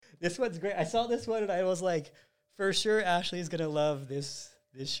This one's great. I saw this one and I was like, for sure, Ashley's gonna love this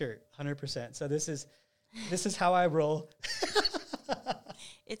shirt, 100%. So this is how I roll.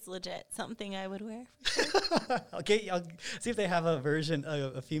 It's legit. Something I would wear. Okay, I'll see if they have a version,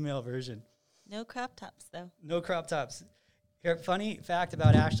 a female version. No crop tops, though. No crop tops. Here, funny fact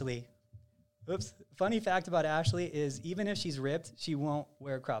about Ashley. Funny fact about Ashley is even if she's ripped, she won't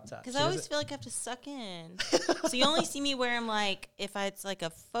wear crop tops. Because I always feel like I have to suck in. So you only see me wear them like if it's like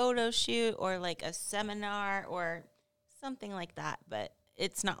a photo shoot or like a seminar or something like that. But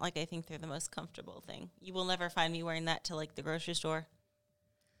it's not like I think they're the most comfortable thing. You will never find me wearing that to like the grocery store.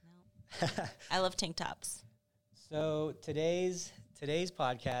 No. I love tank tops. So today's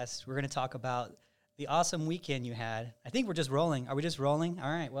podcast, we're going to talk about the awesome weekend you had. I think we're just rolling. Are we just rolling?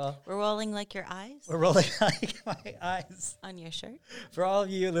 All right, well. We're rolling like your eyes? We're rolling like my eyes. On your shirt? For all of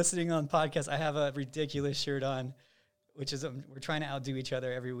you listening on podcast, I have a ridiculous shirt on, which is, we're trying to outdo each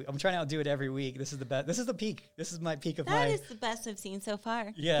other every week. I'm trying to outdo it every week. This is the best. This is the peak. This is my peak of That is the best I've seen so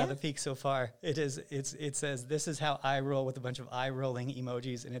far. Yeah, the peak so far. It is. It says, this is how I roll with a bunch of eye rolling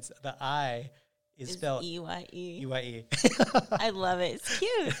emojis, and it's the I is spelled E-Y-E. E-Y-E. I love it. It's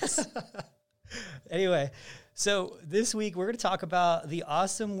cute. Anyway, so this week we're going to talk about the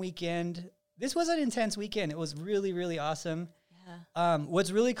awesome weekend. This was an intense weekend. It was really, really awesome. Yeah.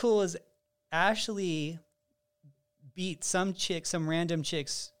 What's really cool is Ashley beat some random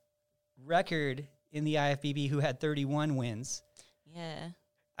chick's record in the IFBB who had 31 wins. Yeah.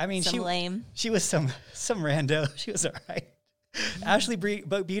 I mean, lame. She was some rando. She was all right. Ashley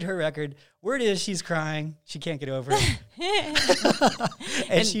beat her record. Word is she's crying. She can't get over it.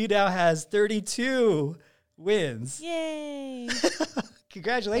 and she now has 32 wins. Yay.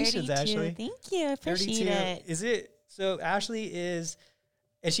 Congratulations, 32. Ashley. Thank you. I appreciate it. Is it? So Ashley is,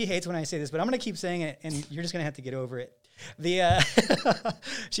 and she hates when I say this, but I'm going to keep saying it, and you're just going to have to get over it.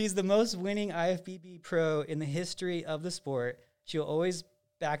 She's the most winning IFBB pro in the history of the sport. She'll always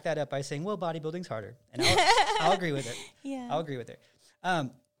back that up by saying, well, bodybuilding's harder. And I'll agree with it. Yeah. I'll agree with it.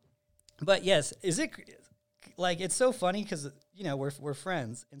 But yes, is it like, it's so funny because, you know, we're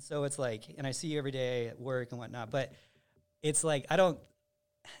friends. And so it's like, and I see you every day at work and whatnot, but it's like, I don't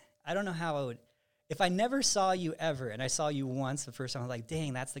know how I would, if I never saw you ever and I saw you once the first time, I was like,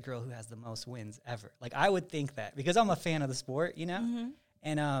 dang, that's the girl who has the most wins ever. Like I would think that because I'm a fan of the sport, you know? Mm-hmm.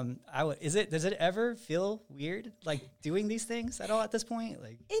 And does it ever feel weird, like doing these things at all at this point?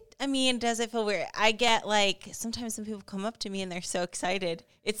 Like does it feel weird? I get like, sometimes some people come up to me and they're so excited.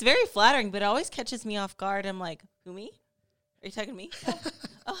 It's very flattering, but it always catches me off guard. I'm like, who, me? Are you talking to me?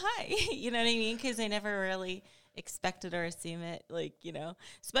 Oh, hi. You know what I mean? Because I never really expect it or assume it, like, you know,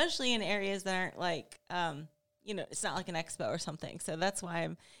 especially in areas that aren't like, you know, it's not like an expo or something. So that's why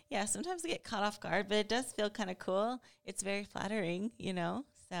sometimes I get caught off guard, but it does feel kind of cool. It's very flattering, you know?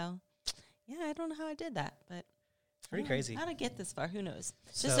 So, yeah, I don't know how I did that, but it's pretty crazy. How to get this far, who knows?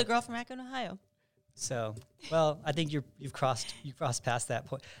 Just a girl from Akron, Ohio. So, well, I think you've crossed past that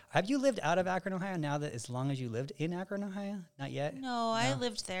point. Have you lived out of Akron, Ohio now that as long as you lived in Akron, Ohio? Not yet? No, I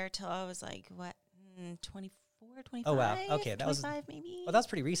lived there till I was like, 24, 25? Oh, wow. Okay. That was maybe. Well, that's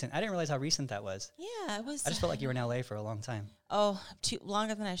pretty recent. I didn't realize how recent that was. Yeah, it was. I just felt like you were in LA for a long time. Oh,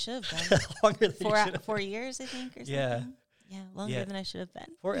 longer than I should have been. Longer than you should have 4 years, I think, or something. Yeah. Yeah, longer than I should have been.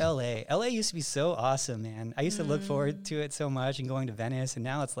 For LA. LA used to be so awesome, man. I used to look forward to it so much and going to Venice, and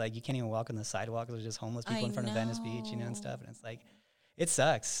now it's like you can't even walk on the sidewalk. There's just homeless people in front of Venice Beach, you know, and stuff. And it's like, it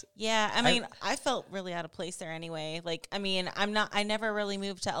sucks. Yeah, I felt really out of place there anyway. Like, I never really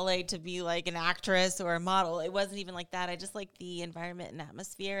moved to LA to be like an actress or a model. It wasn't even like that. I just like the environment and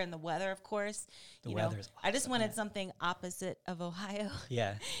atmosphere and the weather, of course. The weather's awesome. I just wanted something opposite of Ohio.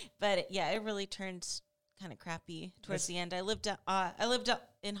 Yeah. But it really turned kind of crappy towards the end. I lived up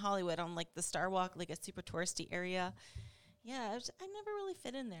in Hollywood on like the Star Walk, like a super touristy area. Yeah, I never really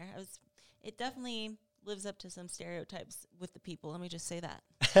fit in there. It definitely lives up to some stereotypes with the people. Let me just say that.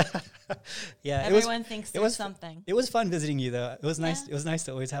 Yeah, everyone thinks there's something. It was fun visiting you, though. It was nice. It was nice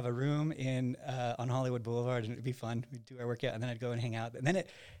to always have a room on Hollywood Boulevard, and it'd be fun. We'd do our workout, and then I'd go and hang out. And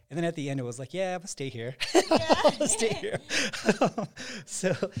then at the end, it was like, yeah, I'll stay here. I'll stay here.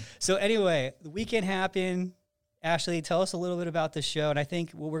 So anyway, the weekend happened. Ashley, tell us a little bit about the show, and I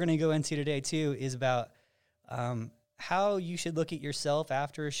think what we're going to go into today too is about how you should look at yourself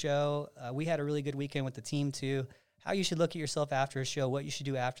after a show. We had a really good weekend with the team too. How you should look at yourself after a show, what you should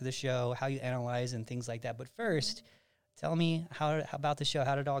do after the show, how you analyze and things like that. But first, tell me how about the show.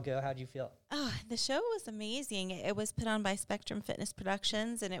 How did it all go? How did you feel? Oh, the show was amazing. It was put on by Spectrum Fitness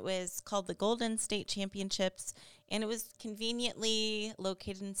Productions, and it was called the Golden State Championships, and it was conveniently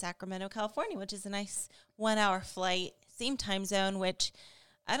located in Sacramento, California, which is a nice 1 hour flight, same time zone, which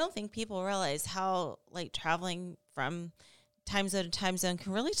I don't think people realize how like traveling from time zone to time zone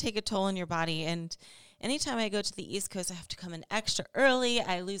can really take a toll on your body. And anytime I go to the East Coast, I have to come in extra early.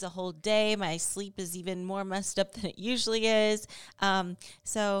 I lose a whole day. My sleep is even more messed up than it usually is.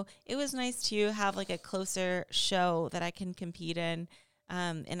 So it was nice to have like a closer show that I can compete in.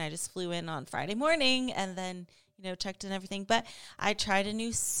 And I just flew in on Friday morning and then, checked in everything. But I tried a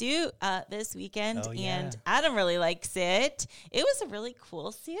new suit this weekend, and Adam really likes it. It was a really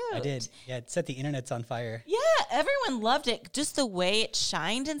cool suit. I did. Yeah, it set the internet's on fire. Yeah, everyone loved it. Just the way it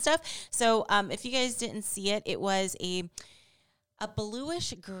shined and stuff. So if you guys didn't see it, it was a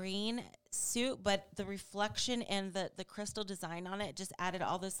bluish green suit, but the reflection and the crystal design on it just added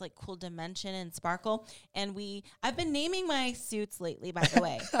all this like cool dimension and sparkle. And I've been naming my suits lately, by the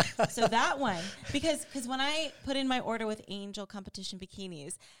way. So that one, because when I put in my order with Angel Competition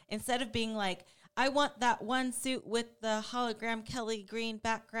Bikinis, instead of being like, I want that one suit with the hologram Kelly green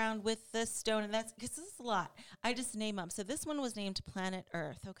background with this stone, and that's because this is a lot. I just name them. So this one was named Planet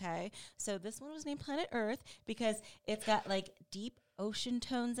Earth, okay? So this one was named Planet Earth because it's got like deep ocean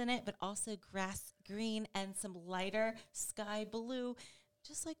tones in it, but also grass green and some lighter sky blue,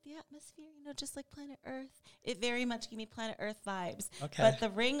 just like the atmosphere, just like Planet Earth. It very much gave me Planet Earth vibes. Okay. But the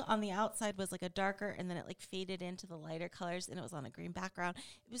ring on the outside was like a darker, and then it like faded into the lighter colors, and it was on a green background.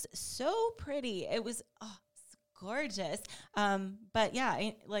 It was so pretty. It was it's gorgeous. But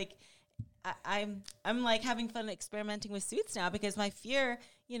yeah, I'm like having fun experimenting with suits now, because my fear,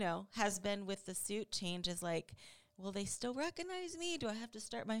 has been with the suit change is like, will they still recognize me? Do I have to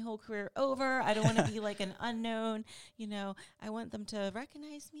start my whole career over? I don't want to be like an unknown, I want them to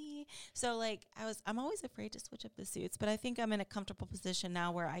recognize me. So like I'm always afraid to switch up the suits, but I think I'm in a comfortable position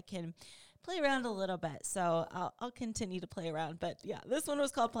now where I can play around a little bit. So I'll continue to play around. But yeah, this one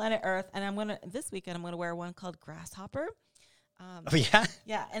was called Planet Earth, and this weekend I'm going to wear one called Grasshopper. Oh, yeah?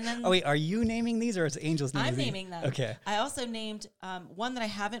 Yeah, and then... Oh, wait, are you naming these, or is Angel's naming these? I'm naming them. Okay. I also named one that I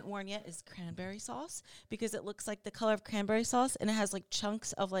haven't worn yet is Cranberry Sauce, because it looks like the color of cranberry sauce, and it has, like,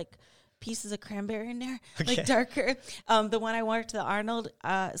 chunks of, like, pieces of cranberry in there, like, darker. The one I wore to the Arnold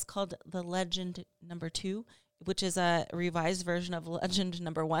is called the Legend No. 2, which is a revised version of Legend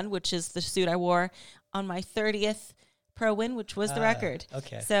No. 1, which is the suit I wore on my 30th pro win, which was the record.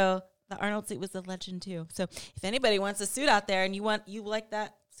 Okay. So... the Arnold suit was the Legend 2. So if anybody wants a suit out there and you like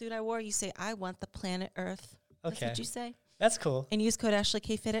that suit I wore, you say, I want the Planet Earth. Okay. That's what you say. That's cool. And use code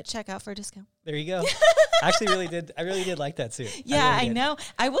AshleyKFit at checkout for a discount. There you go. I really did like that suit. Yeah, I know.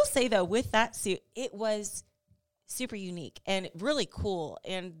 I will say, though, with that suit, it was super unique and really cool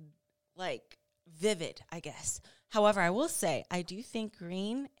and, like, vivid, I guess. However, I will say, I do think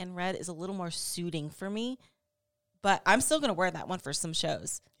green and red is a little more suiting for me. But I'm still going to wear that one for some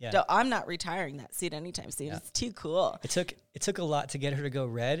shows. Yeah. So I'm not retiring that suit anytime soon. Yeah. It's too cool. It took a lot to get her to go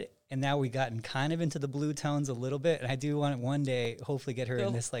red, and now we've gotten kind of into the blue tones a little bit, and I do want to one day hopefully get her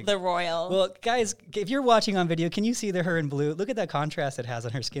in this, like... the royal. Well, guys, if you're watching on video, can you see her in blue? Look at that contrast it has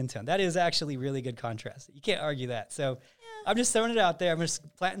on her skin tone. That is actually really good contrast. You can't argue that. So... I'm just throwing it out there. I'm just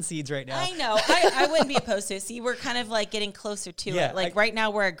planting seeds right now. I know. I wouldn't be opposed to it. See, we're kind of like getting closer to it. Like right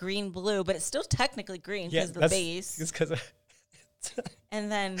now we're a green-blue, but it's still technically green because the base. It's because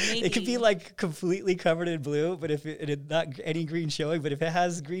and then maybe... it could be like completely covered in blue, but if it not any green showing, but if it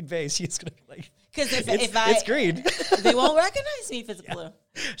has green base, she's going to be like... Because if it's green. They won't recognize me if it's blue.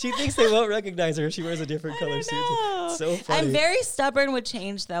 She thinks they won't recognize her if she wears a different color suit. It's so funny. I'm very stubborn with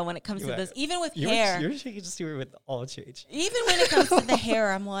change, though, when it comes to this. Even with hair. You can just do it with all change. Even when it comes to the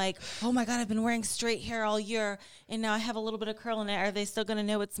hair, I'm like, oh, my God, I've been wearing straight hair all year, and now I have a little bit of curl in it. Are they still going to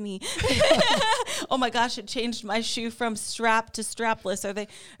know it's me? Oh, my gosh, it changed my shoe from strap to strapless.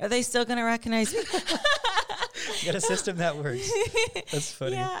 Are they still going to recognize me? You got a system that works. That's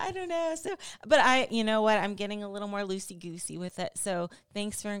funny. Yeah, I don't know. So, but you know what? I'm getting a little more loosey-goosey with it. So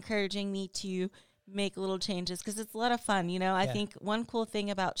thanks for encouraging me to make little changes because it's a lot of fun. I think one cool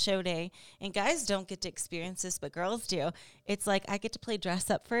thing about show day, and guys don't get to experience this, but girls do. It's like I get to play dress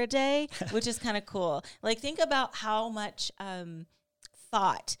up for a day, which is kind of cool. Like think about how much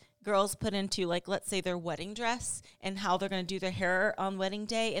thought girls put into, like, let's say their wedding dress and how they're going to do their hair on wedding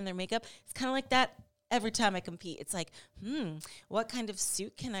day and their makeup. It's kind of like that. Every time I compete, it's like, what kind of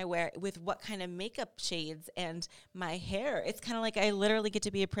suit can I wear with what kind of makeup shades and my hair? It's kind of like I literally get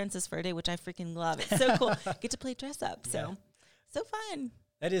to be a princess for a day, which I freaking love. It's so cool. Get to play dress up. So fun.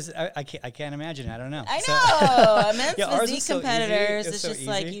 That is, I can't imagine. I don't know. I know. Men's physique So competitors, it's it's so just easy.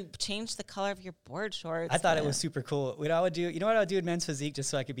 like you change the color of your board shorts. I thought it was super cool. What I would do, what I would do in men's physique just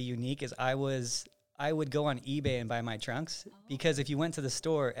so I could be unique is I would go on eBay and buy my trunks because if you went to the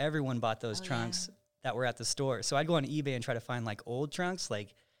store, everyone bought those trunks. Yeah. That were at the store. So I'd go on eBay and try to find like old trunks,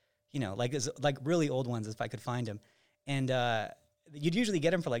 like like really old ones if I could find them. And you'd usually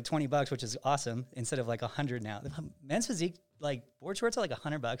get them for like $20, which is awesome, instead of like $100 now. Men's Physique, like board shorts are like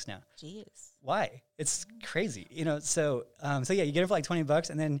 $100 now. Jeez. Why? It's crazy, So yeah, you get it for like $20,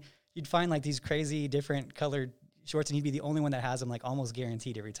 and then you'd find like these crazy different colored shorts, and you'd be the only one that has them, like almost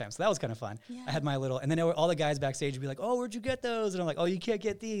guaranteed every time. So that was kind of fun. Yeah. I had my little, and then all the guys backstage would be like, "Oh, where'd you get those?" And I'm like, "Oh, you can't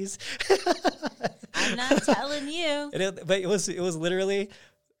get these." I'm not telling you. But it was literally,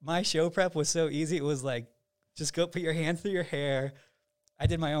 my show prep was so easy. It was like, just go put your hand through your hair. I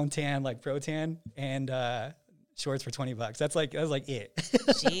did my own tan, like pro tan, and shorts for $20. That was like it.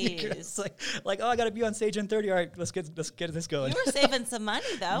 Jeez. It's like, oh, I got to be on stage in 30. All right, let's get this going. You were saving some money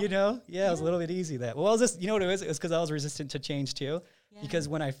though. Yeah, it was a little bit easy that. Well, it was just, you know what it was? It was because I was resistant to change too. Yeah. Because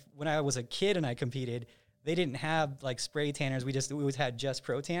when I was a kid and I competed, they didn't have like spray tanners. We always had just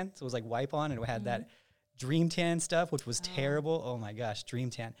pro tan. So it was like wipe on, and it had that Dream Tan stuff, which was terrible. Oh my gosh, Dream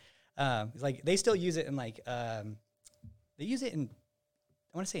Tan. Like they still use it in like they use it in,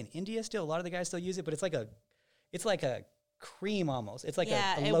 I want to say in India still. A lot of the guys still use it, but it's like a cream almost. It's like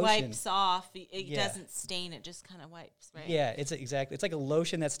a lotion. It wipes off. It doesn't stain. It just kind of wipes, right? Yeah, it's like a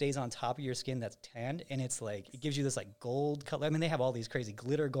lotion that stays on top of your skin that's tanned, and it's like it gives you this like gold color. I mean, they have all these crazy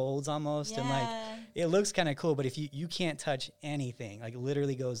glitter golds almost, and like it looks kind of cool. But if you can't touch anything, like it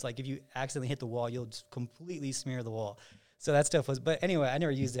literally goes like if you accidentally hit the wall, you'll just completely smear the wall. So that stuff was, but anyway, I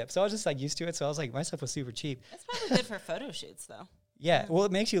never used it. So I was just like used to it. So I was like, my stuff was super cheap. That's probably good for photo shoots though. Yeah, well,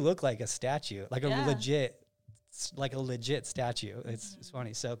 it makes you look like a statue, like a legit statue. It's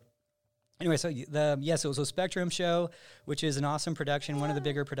funny. So anyway, so so it was a Spectrum show, which is an awesome production, one of the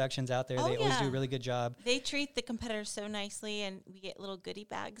bigger productions out there. They always do a really good job. They treat the competitors so nicely, and we get little goodie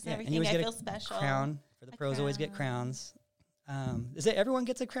bags and everything. And I feel special. Crown for the pros always get crowns. Is it everyone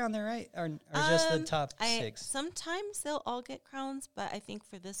gets a crown there, right? Or just the top 6? Sometimes they'll all get crowns, but I think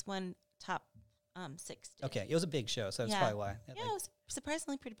for this one, top 6 did. Okay, it was a big show, so that's probably why. Yeah, it was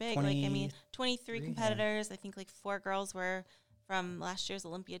surprisingly pretty big. 23 competitors. Yeah. I think like 4 girls were from last year's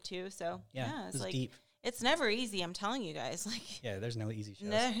Olympia too. So it's like deep. It's never easy. I'm telling you guys. Like, there's no easy shows.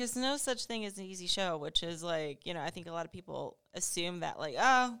 There's no such thing as an easy show, which is like, I think a lot of people assume that like,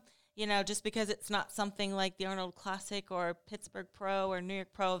 oh, just because it's not something like the Arnold Classic or Pittsburgh Pro or New York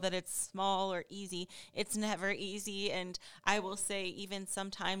Pro that it's small or easy. It's never easy. And I will say even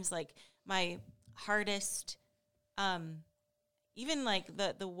sometimes like my hardest, even like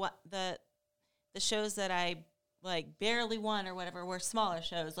the shows that I like barely won or whatever were smaller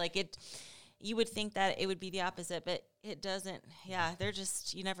shows. Like you would think that it would be the opposite, but it doesn't. Yeah, they're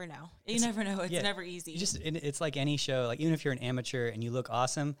just, you never know. You never know. It's never easy. It's like any show. Like even if you're an amateur and you look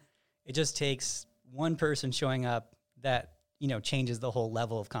awesome, it just takes one person showing up that, changes the whole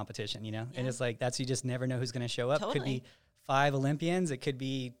level of competition, And it's like, you just never know who's going to show up. Totally. Could be 5 Olympians. It could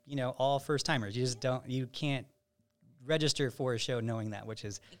be, all first timers. You just you can't register for a show knowing that, which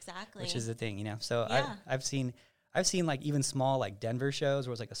is the thing, So I've seen like even small like Denver shows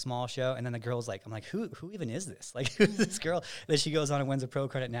where it's like a small show, and then the girl's like, I'm like, who even is this? Like, who's this girl? Then she goes on and wins a pro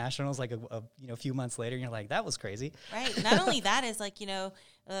card at nationals like a few months later, and you're like, that was crazy. Right. Not only that is like,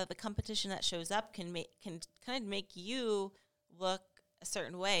 the competition that shows up can kind of make you look a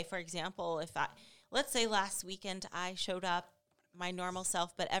certain way. For example, let's say last weekend I showed up my normal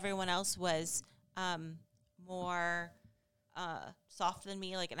self, but everyone else was more soft than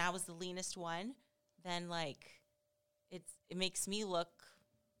me, like, and I was the leanest one, then like it makes me look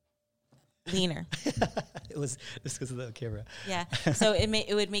leaner. It was just because of the camera. Yeah. So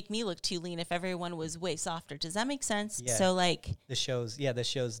it would make me look too lean if everyone was way softer. Does that make sense? Yeah. So like the shows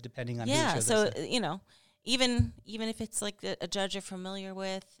depending on who shows so up. Even if it's like a judge you're familiar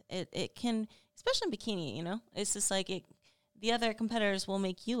with, it can, especially in bikini, it's just like the other competitors will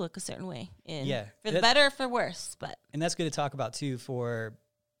make you look a certain way. For the better or for worse. And that's good to talk about too for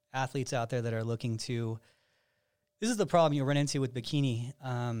athletes out there that are looking to. This is the problem you'll run into with bikini.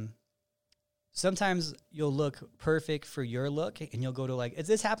 Sometimes you'll look perfect for your look, and you'll go to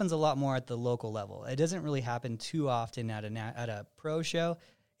this happens a lot more at the local level. It doesn't really happen too often at a pro show.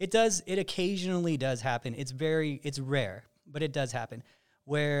 It occasionally does happen. It's rare, but it does happen.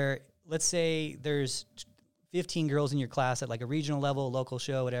 Where let's say there's 15 girls in your class at like a regional level, local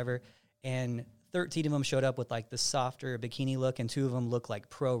show, whatever, and 13 of them showed up with like the softer bikini look, and 2 of them look like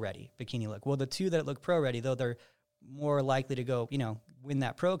pro ready bikini look. Well, the 2 that look pro ready, though they're more likely to go, win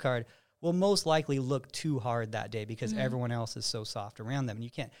that pro card, will most likely look too hard that day because everyone else is so soft around them.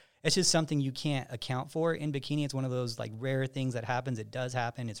 And it's just something you can't account for in bikini. It's one of those like rare things that happens. It does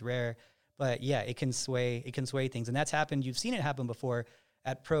happen. It's rare, but yeah, it can sway things. And that's happened. You've seen it happen before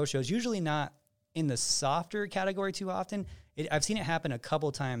at pro shows, usually not in the softer category too often. I've seen it happen a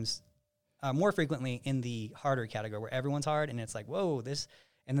couple times, more frequently in the harder category where everyone's hard and it's like, whoa, this.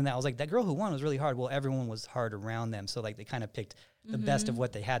 And then I was like, that girl who won was really hard. Well, everyone was hard around them. So like they kind of picked the best of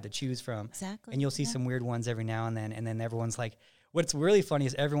what they had to choose from. Exactly. And you'll see some weird ones every now and then everyone's like, what's really funny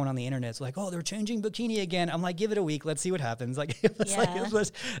is everyone on the internet's like, oh, they're changing bikini again. I'm like, give it a week. Let's see what happens. Like,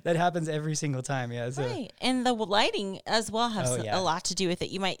 that happens every single time. Yeah. So. Right. And the lighting as well has Oh, yeah. a lot to do with it.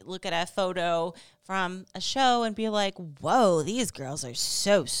 You might look at a photo from a show and be like, whoa, these girls are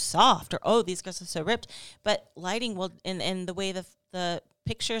so soft, or, oh, these girls are so ripped. But lighting will, and the way the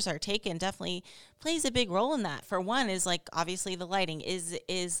pictures are taken definitely plays a big role in that. For one is like, obviously the lighting is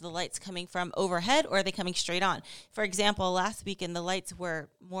the lights coming from overhead or are they coming straight on? For example, last weekend, the lights were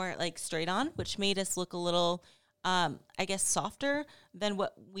more like straight on, which made us look a little, I guess, softer than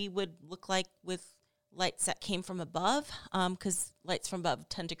what we would look like with lights that came from above. 'Cause lights from above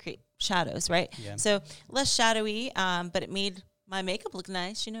tend to create shadows, right? Yeah. So less shadowy, but it made my makeup look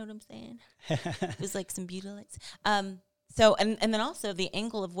nice. You know what I'm saying? It was like some beauty lights. So, and then also the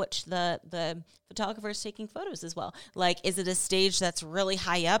angle of which the photographer is taking photos as well. Like, is it a stage that's really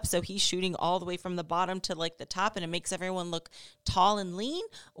high up, so he's shooting all the way from the bottom to like the top and it makes everyone look tall and lean?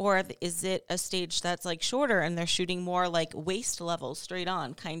 Or is it a stage that's like shorter and they're shooting more like waist level straight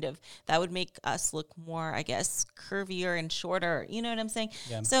on kind of? That would make us look more, I guess, curvier and shorter. You know what I'm saying?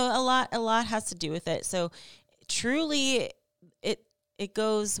 Yeah. So a lot has to do with it. So truly it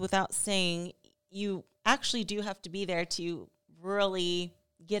goes without saying, you actually do have to be there to really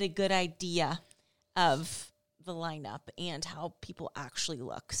get a good idea of the lineup and how people actually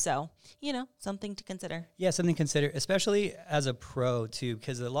look. So, something to consider. Yeah, something to consider, especially as a pro too,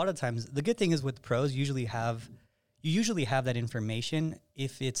 because a lot of times the good thing is with pros, you usually have that information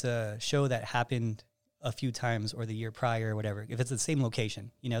if it's a show that happened a few times or the year prior or whatever, if it's the same location,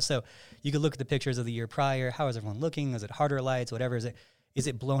 so you could look at the pictures of the year prior. How is everyone looking? Is it harder lights? Whatever. Is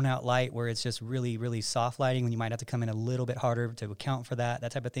it blown out light where it's just really, really soft lighting when you might have to come in a little bit harder to account for that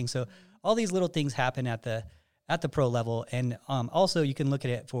type of thing. So all these little things happen at the pro level. And also you can look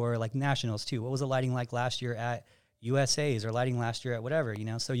at it for like nationals too. What was the lighting like last year at USA's or lighting last year at whatever,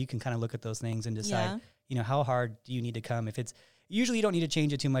 so you can kind of look at those things and decide, how hard do you need to come? Usually you don't need to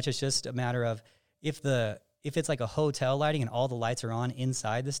change it too much. It's just a matter of if it's like a hotel lighting and all the lights are on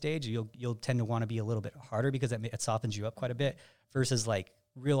inside the stage, you'll tend to want to be a little bit harder because it softens you up quite a bit versus like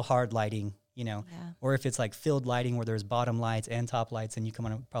real hard lighting, or if it's like filled lighting where there's bottom lights and top lights and you come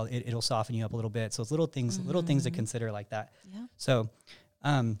on, probably it'll soften you up a little bit. So it's little things to consider like that. Yeah. So,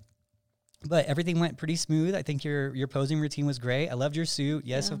 but everything went pretty smooth. I think your posing routine was great. I loved your suit.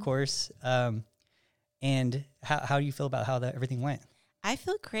 Yes, of course. And how do you feel about how everything went? I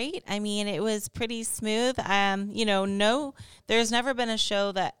feel great. I mean, it was pretty smooth. There's never been a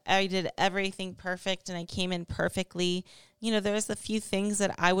show that I did everything perfect and I came in perfectly. There's a few things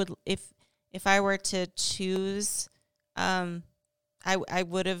that I would, if I were to choose, I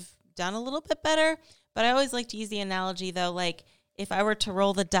would have done a little bit better. But I always like to use the analogy though, like if I were to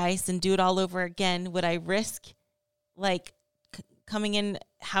roll the dice and do it all over again, would I risk like coming in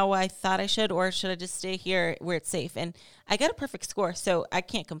how I thought I should, or should I just stay here where it's safe? And I got a perfect score, so I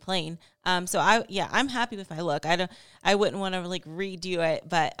can't complain. So I'm happy with my look. I wouldn't want to like redo it,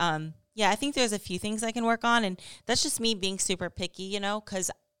 but I think there's a few things I can work on, and that's just me being super picky,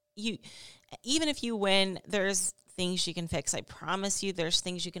 because even if you win, there's things you can fix. I promise you, there's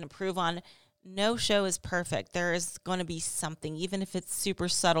things you can improve on. No show is perfect. There is going to be something, even if it's super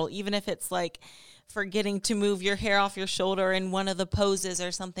subtle, even if it's like forgetting to move your hair off your shoulder in one of the poses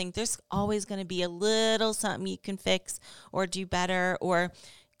or something. There's always going to be a little something you can fix or do better or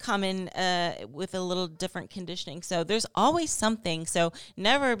come in with a little different conditioning. So there's always something. So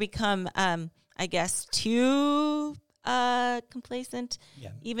never become, I guess, too complacent,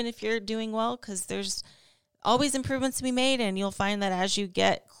 even if you're doing well, because there's always improvements to be made, and you'll find that as you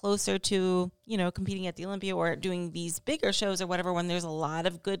get closer to, competing at the Olympia or doing these bigger shows or whatever, when there's a lot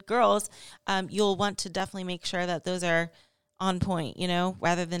of good girls, you'll want to definitely make sure that those are on point,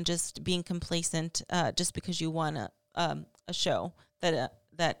 rather than just being complacent just because you won a show that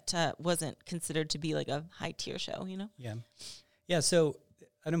wasn't considered to be like a high tier show, Yeah. So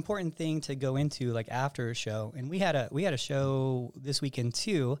an important thing to go into like after a show, and we had a show this weekend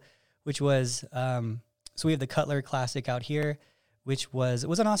too, which was so we have the Cutler Classic out here, which was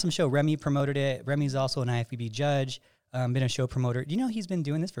an awesome show. Remy promoted it. Remy's also an IFBB judge, been a show promoter. Do you know he's been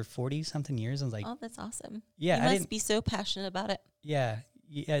doing this for 40-something years? I was like, oh, that's awesome. Yeah, he must be so passionate about it. Yeah,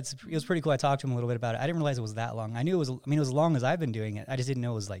 it was pretty cool. I talked to him a little bit about it. I didn't realize it was that long. I knew it was. I mean, it was as long as I've been doing it. I just didn't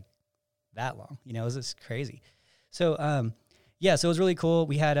know it was like that long. It was just crazy. So, yeah, so it was really cool.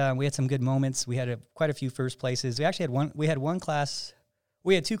 We had some good moments. We had quite a few first places. We actually had one class.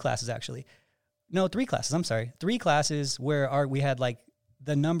 We had 2 classes actually. No, 3 classes. I'm sorry, 3 classes where we had like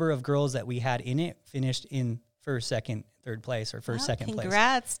the number of girls that we had in it finished in first, second, third place, or first, second place.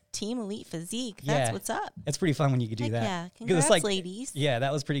 Congrats, Team Elite Physique. That's what's up. It's pretty fun when you could do that. Yeah, congrats, ladies. Yeah,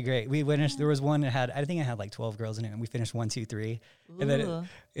 that was pretty great. We finished. There was one that had, I think it had like 12 girls in it, and we finished 1, 2, 3. And then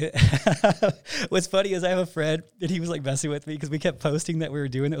what's funny is I have a friend and he was like messing with me because we kept posting that we were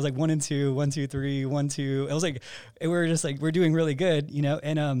doing. It was like 1 and 2, 1, 2, 3, 1, 2. It was like we were just like we're doing really good, you know.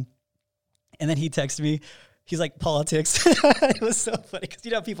 And then he texted me. He's like, politics. It was so funny because,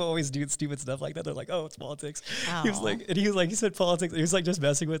 you know, people always do stupid stuff like that. They're like, oh, it's politics. Oh. He said politics. He was like just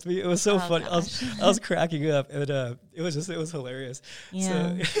messing with me. It was so funny. I was cracking up, and it was hilarious.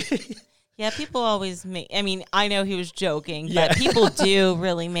 Yeah. So yeah, people always make, I mean, I know he was joking, but people do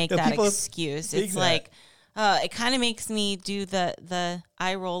really make that excuse. It's like, it kind of makes me do the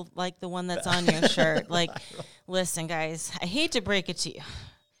eye roll, like the one that's on your shirt. Like, listen, guys, I hate to break it to you,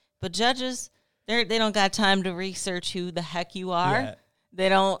 but judges, they don't got time to research who the heck you are. Yeah. They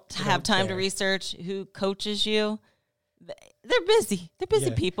don't have time to research who coaches you. They're busy. They're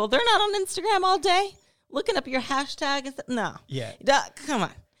busy people. They're not on Instagram all day looking up your hashtag. No. Yeah. Come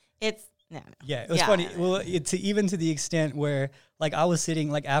on. It's no. Yeah. It was funny. Well, even to the extent where like I was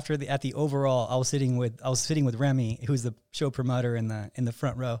sitting like at the overall, I was sitting with Remy, who's the show promoter in the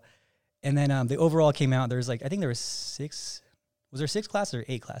front row, and then the overall came out. There's like I think there was 6. Was there 6 classes or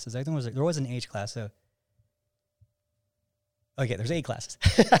 8 classes? I think there was an H class. So, okay, there's 8 classes.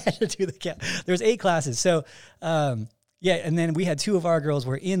 I had to do the count. There's 8 classes. So, and then we had 2 of our girls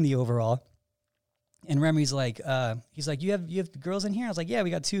were in the overall, and Remy's like, he's like, you have girls in here? I was like, yeah, we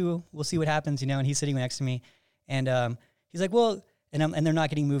got 2. We'll see what happens, you know. And he's sitting next to me, and he's like, well. And they're not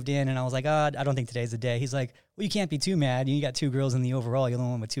getting moved in. And I was like, I don't think today's the day. He's like, well, you can't be too mad. You got 2 girls in the overall. You're the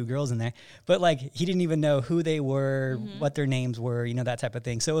only one with 2 girls in there. But like, he didn't even know who they were, what their names were, you know, that type of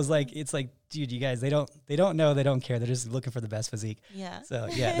thing. So it was like, it's like, dude, you guys, they don't know. They don't care. They're just looking for the best physique. Yeah. So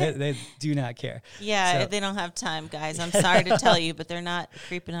yeah, they do not care. Yeah. So. They don't have time, guys. I'm sorry to tell you, but they're not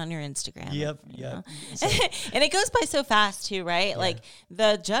creeping on your Instagram. Yep. So. And it goes by so fast too, right? Yeah. Like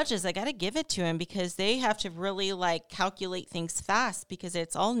the judges, I got to give it to him because they have to really like calculate things fast because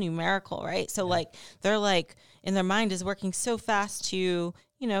it's all numerical, right? So like, they're like, in their mind is working so fast to,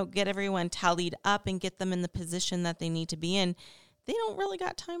 you know, get everyone tallied up and get them in the position that they need to be in. They don't really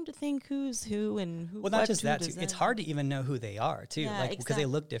got time to think who's who and who. Well, not just that too. It's hard to even know who they are too, because they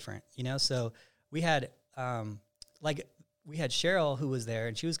look different, you know. So we had Cheryl who was there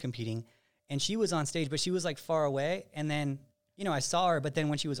and she was competing, and she was on stage, but she was like far away. And then you know I saw her, but then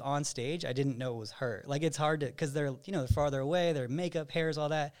when she was on stage, I didn't know it was her. Like it's hard to because they're they're farther away, their makeup, hairs, all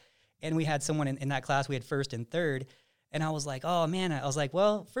that. And we had someone in that class. We had first and third. And I was like, oh, man. I was like,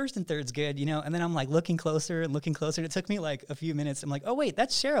 well, first and third's good, you know. And then I'm like looking closer. And it took me like a few minutes. I'm like, oh, wait,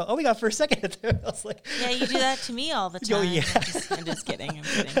 that's Cheryl. Oh, we got first, second, and third. I was like. Yeah, you do that to me all the time. Oh, yeah. I'm just kidding. I'm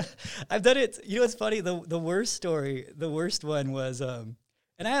kidding. I've done it. You know what's funny? The worst one was, and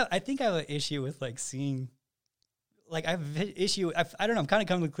I think I have an issue with like seeing, like I have an issue. I don't know. I'm kind of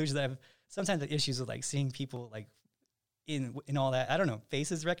coming to the conclusion that I have sometimes issues with like seeing people like in all that. I don't know.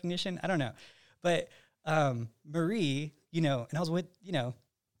 Faces recognition. I don't know. But Marie, you know, and I was with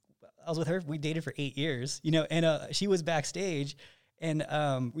her. We dated for 8 years, you know, and she was backstage, and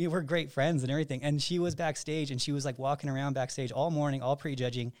we were great friends and everything. And she was backstage, and she was like walking around backstage all morning, all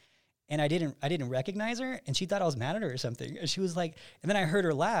pre-judging, and I didn't recognize her, and she thought I was mad at her or something. And she was like, and then I heard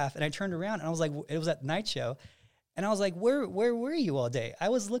her laugh, and I turned around, and I was like, it was at the night show. And I was like, where were you all day? I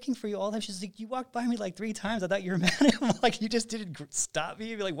was looking for you all the time. She's like, you walked by me like 3 times. I thought you were mad. I'm like, you just didn't stop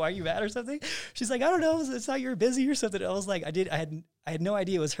me. Be like, why are you mad or something? She's like, I don't know. It's not you were busy or something. I was like, I had no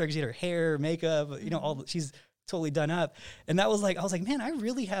idea it was her because she had her hair, makeup, you know, she's totally done up. And that was like, I was like, man, I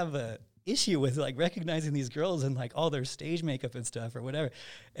really have a issue with like recognizing these girls and like all their stage makeup and stuff or whatever.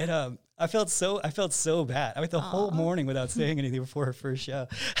 And I felt so bad. I went the whole morning without saying anything before her first show.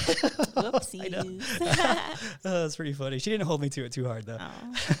 Whoopsies. That's pretty funny. She didn't hold me to it too hard though.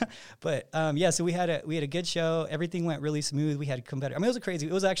 But so we had a good show. Everything went really smooth. We had competitive. I mean,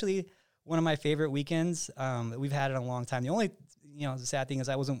 it was actually one of my favorite weekends that we've had in a long time. The only the sad thing is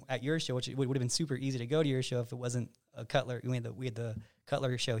I wasn't at your show, which would have been super easy to go to your show if it wasn't a Cutler. We had the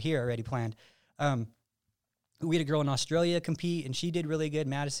Cutler show here already planned. We had a girl in Australia compete, and she did really good.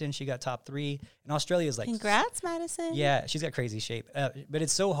 Madison, she got top 3. And Australia is like... Congrats, Madison. Yeah, she's got crazy shape. But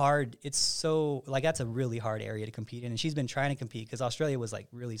it's so hard. It's so... Like, that's a really hard area to compete in. And she's been trying to compete because Australia was, like,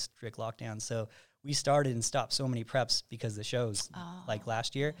 really strict lockdown. So we started and stopped so many preps because the shows, like,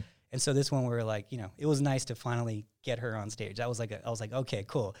 last year. And so this one, we were like, it was nice to finally get her on stage. I was like, okay,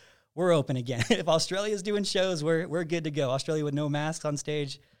 cool. We're open again. If Australia's doing shows, we're good to go. Australia with no masks on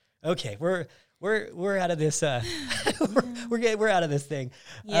stage. Okay, we're out of this. We're out of this thing.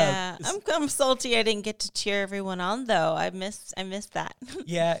 Yeah, I'm salty I didn't get to cheer everyone on though. I missed that.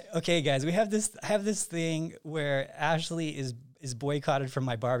 Yeah. Okay, guys, I have this thing where Ashley is boycotted from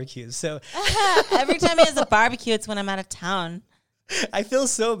my barbecues. So every time he has a barbecue, it's when I'm out of town. I feel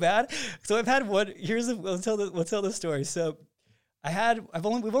so bad. So I've had one. We'll tell the story. So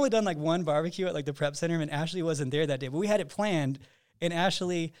we've only done like one barbecue at like the prep center, and Ashley wasn't there that day, but we had it planned. And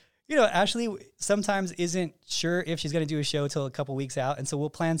Ashley sometimes isn't sure if she's going to do a show till a couple weeks out. And so we'll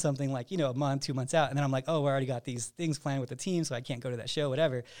plan something like, a month, 2 months out. And then I'm like, oh, we already got these things planned with the team, so I can't go to that show,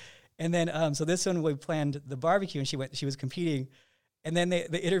 whatever. And then, so this one we planned the barbecue, and she was competing. And then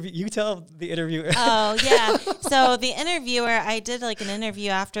the interview, you tell the interviewer. Oh, yeah. So the interviewer, I did like an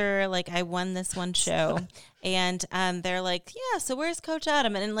interview after like I won this one show. And they're like, yeah, so where's Coach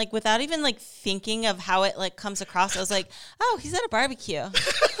Adam? And like without even like thinking of how it like comes across, I was like, oh, he's at a barbecue.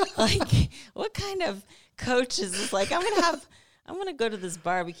 Like, what kind of coach is this? Like, I'm going to go to this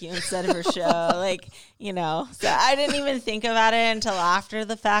barbecue instead of her show. Like, so I didn't even think about it until after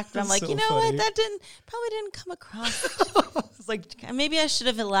the fact. But I'm like, so you know funny. what? That probably didn't come across. It's like, Maybe I should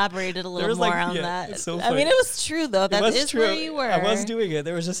have elaborated a little more on that. It's so I funny. mean, it was true though. That is true. where you were. I was doing it.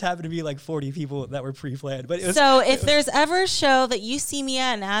 There was just happened to be like 40 people that were pre-planned. But if there's ever a show that you see me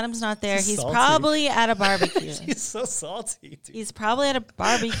at and Adam's not there, he's salty. Probably at a barbecue. He's so salty, dude. He's probably at a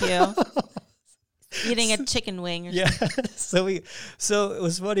barbecue. Eating a chicken wing or something. So it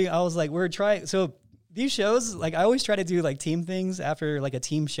was funny. I was like, we're trying. So these shows, like I always try to do like team things after like a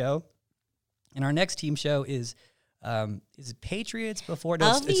team show. And our next team show is Patriots before.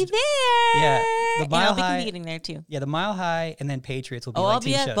 I'll be there. Yeah. The Mile I'll be High. competing there too. Yeah, the Mile High and then Patriots will be I'll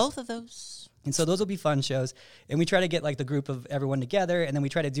team be at shows. both of those. And so those will be fun shows. And we try to get like the group of everyone together, and then we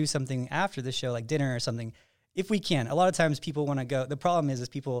try to do something after the show, like dinner or something, if we can. A lot of times people want to go. The problem is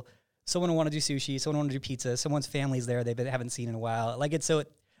someone will want to do sushi, someone want to do pizza, someone's family's there they haven't seen in a while. Like a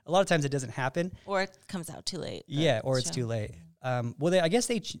lot of times it doesn't happen. Or it comes out too late. Yeah, or it's too late. I guess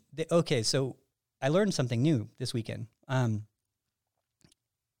okay, so I learned something new this weekend. And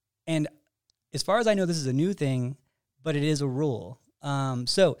as far as I know, this is a new thing, but it is a rule.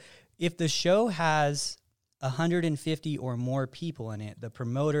 So if the show has 150 or more people in it, the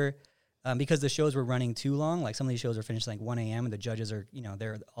promoter, because the shows were running too long, like some of these shows are finished like 1 a.m. and the judges are,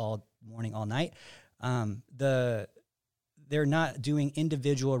 they're all morning, all night. They're not doing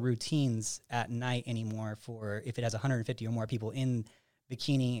individual routines at night anymore for if it has 150 or more people in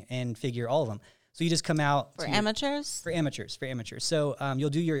bikini and figure, all of them. So you just come out for amateurs. For amateurs. So you'll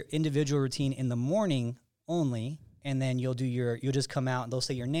do your individual routine in the morning only, and then you'll just come out and they'll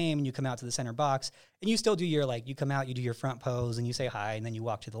say your name and you come out to the center box and you still do you come out, you do your front pose and you say hi and then you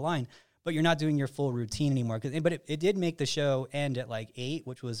walk to the line, but you're not doing your full routine anymore. But it did make the show end at like 8,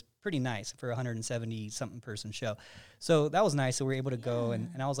 which was pretty nice for a 170 something person show. So that was nice. So we were able to go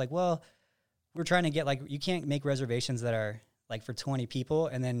and I was like, well, we're trying to get like, you can't make reservations that are like for 20 people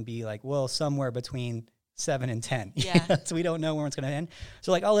and then be like, well, somewhere between 7 and 10. Yeah. So we don't know when it's going to end.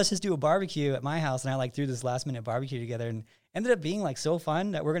 So like, oh, let's just do a barbecue at my house. And I like threw this last minute barbecue together and ended up being like so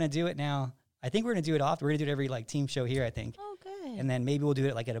fun that we're going to do it now. I think we're going to do it often. We're going to do it every like team show here, I think. Oh, good. And then maybe we'll do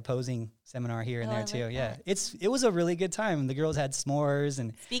it like at a posing seminar here and there I too. like Yeah. that. It was a really good time. The girls had s'mores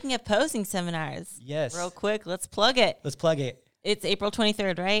and Speaking of posing seminars. yes. Real quick, let's plug it. Let's plug it. It's April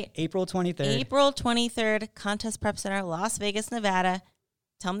 23rd, right? April 23rd. April 23rd, Contest Prep Center, Las Vegas, Nevada.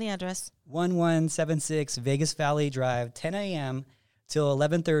 Tell them the address. 1176 Vegas Valley Drive, 10 a.m. till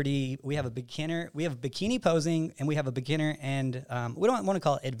 11:30. We have bikini posing, and we have a beginner and we don't want to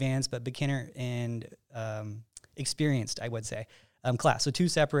call it advanced, but beginner and experienced, I would say, class. So 2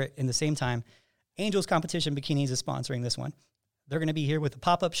 separate in the same time. Angels Competition Bikinis is sponsoring this one. They're going to be here with a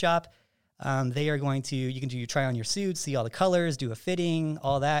pop-up shop. They are going to, you can do your try on your suits, see all the colors, do a fitting,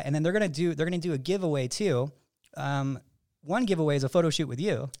 all that, and then they're going to do a giveaway too. One giveaway is a photo shoot with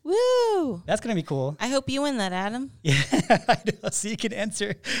you. Woo! That's going to be cool. I hope you win that, Adam. Yeah, I know. So you can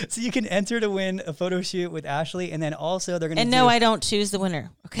enter to win a photo shoot with Ashley, and then also they're going to. No, I don't choose the winner.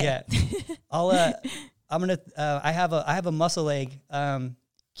 Okay. Yeah, I have a muscle leg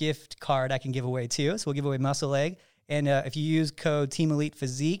gift card I can give away too. So we'll give away muscle leg, and if you use code Team Elite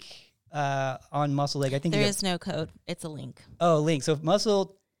Physique on muscle leg, I think there is no code. It's a link. Oh, link. So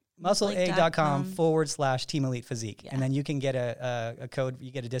muscleegg.com/Team Elite Physique. Yeah. And then you can get a code,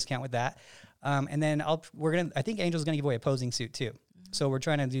 you get a discount with that. And then I think Angel's going to give away a posing suit too. Mm-hmm. So we're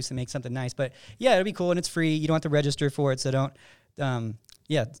trying to make something nice, but yeah, it'll be cool and it's free. You don't have to register for it. So don't,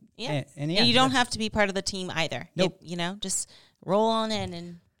 Yeah. Yeah. And you don't have to be part of the team either. Nope. Just roll on in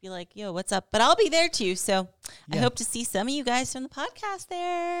and be like, yo, what's up? But I'll be there too. So I Yeah. hope to see some of you guys from the podcast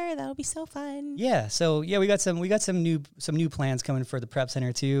there. That'll be so fun. Yeah. So we got some new plans coming for the prep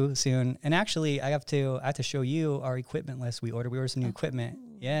center too soon. And actually I have to show you our equipment list we ordered. We ordered some new equipment.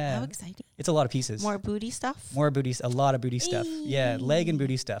 Yeah. How exciting. It's a lot of pieces. More booty stuff. A lot of booty stuff. Yeah, leg and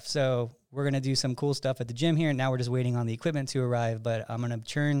booty stuff. So we're going to do some cool stuff at the gym here. Now we're just waiting on the equipment to arrive, but I'm going to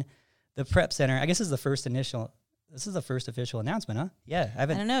turn the prep center. I guess this is the first official announcement, huh? Yeah, I I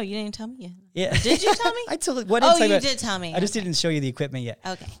don't know. You didn't tell me yet. Yeah. Did you tell me? I told what Oh, you did tell me. I just didn't show you the equipment yet.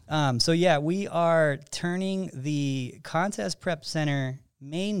 Okay. So yeah, we are turning the contest prep center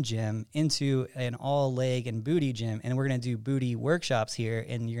main gym into an all leg and booty gym, and we're going to do booty workshops here,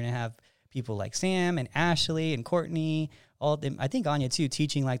 and you're going to have people like Sam and Ashley and Courtney, I think Anya too,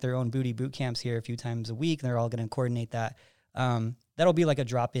 teaching like their own booty boot camps here a few times a week. They're all going to coordinate that. That'll be like a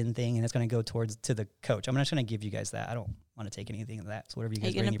drop-in thing, and it's going to go to the coach. I'm just going to give you guys that. I don't want to take anything of that. So whatever you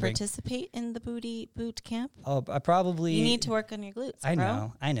guys bring, Are you going to participate in the booty boot camp? Oh, I probably. You need to work on your glutes, I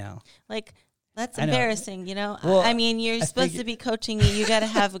bro. know. Like, that's I know. embarrassing, Well, I mean, you're supposed to be coaching me. You got to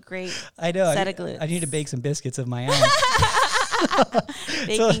have a great I know. set of glutes. I need to bake some biscuits of my own.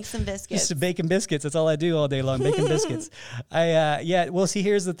 Baking some biscuits. Just baking biscuits. That's all I do all day long, baking biscuits. Well, see,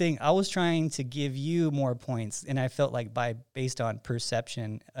 here's the thing. I was trying to give you more points, and I felt like based on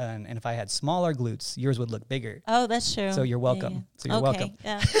perception, and if I had smaller glutes, yours would look bigger. Oh, that's true. So you're welcome. Yeah. So you're welcome.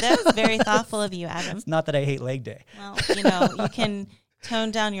 Yeah, that was very thoughtful of you, Adam. It's not that I hate leg day. Well, you can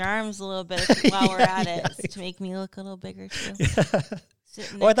tone down your arms a little bit while we're at it to make me look a little bigger too.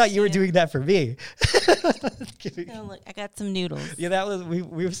 Oh, I thought you were doing that for me. Oh, look, I got some noodles. Yeah, that was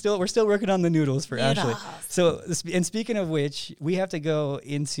we're still working on the noodles for Ashley. So, and speaking of which, we have to go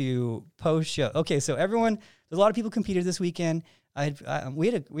into post show. Okay, so everyone, there's a lot of people competed this weekend.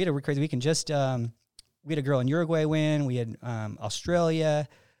 We had a crazy weekend. Just we had a girl in Uruguay win. We had Australia,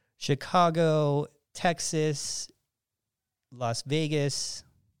 Chicago, Texas, Las Vegas,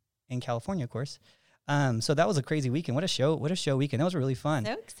 and California, of course. So that was a crazy weekend. What a show weekend. That was really fun.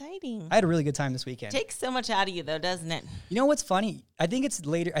 So exciting. I had a really good time this weekend. Takes so much out of you though, doesn't it? You know what's funny? I think it's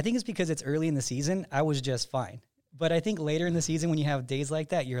later. I think it's because it's early in the season. I was just fine. But I think later in the season when you have days like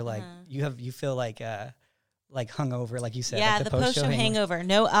that, you're like, you feel like hungover, like you said. Yeah, like the post-show hangover.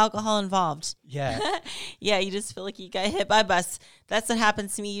 No alcohol involved. Yeah. Yeah, you just feel like you got hit by a bus. That's what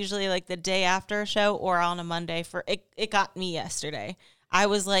happens to me usually like the day after a show or on a Monday. It got me yesterday. I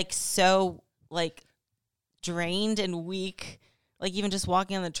was like so like drained and weak. Like even just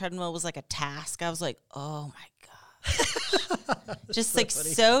walking on the treadmill was like a task. I was like, oh my God. Just like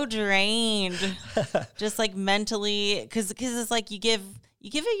so drained. Just like mentally, because it's like you give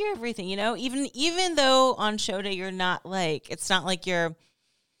it your everything, even though on show day you're not like, it's not like you're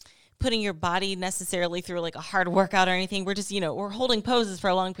putting your body necessarily through like a hard workout or anything. We're just, we're holding poses for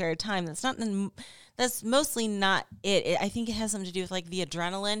a long period of time. That's mostly not it. I think it has something to do with like the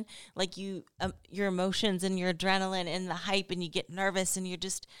adrenaline, like your emotions and your adrenaline and the hype, and you get nervous and you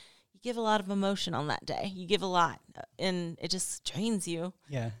give a lot of emotion on that day. You give a lot and it just drains you.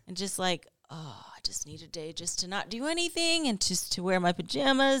 Yeah. And just like, oh, I just need a day just to not do anything and just to wear my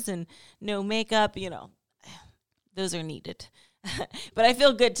pajamas and no makeup, those are needed. But I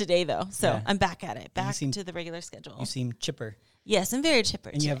feel good today though. So yeah. I'm back at it, to the regular schedule. You seem chipper. Yes, I'm very chipper.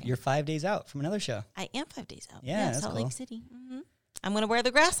 And you're 5 days out from another show. I am 5 days out. Yeah, that's Salt cool. Lake City. Mm-hmm. I'm going to wear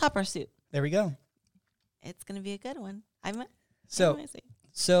the grasshopper suit. There we go. It's going to be a good one. So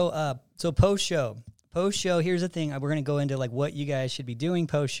post show, here's the thing. We're going to go into like what you guys should be doing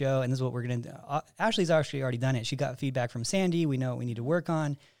post show, and this is what we're going to do. Ashley's actually already done it. She got feedback from Sandy. We know what we need to work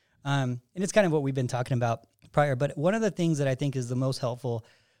on. And it's kind of what we've been talking about prior, but one of the things that I think is the most helpful.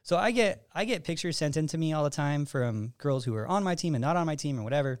 So I get pictures sent in to me all the time from girls who are on my team and not on my team or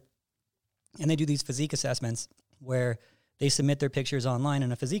whatever. And they do these physique assessments where they submit their pictures online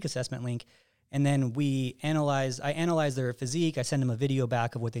in a physique assessment link. And then I analyze their physique. I send them a video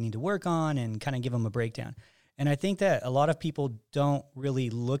back of what they need to work on and kind of give them a breakdown. And I think that a lot of people don't really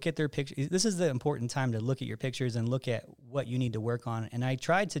look at their pictures. This is the important time to look at your pictures and look at what you need to work on. And I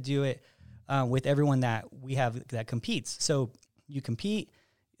tried to do it with everyone that we have that competes. So you compete.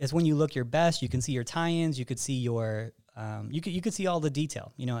 It's when you look your best. You can see your tie-ins. You could see your you could see all the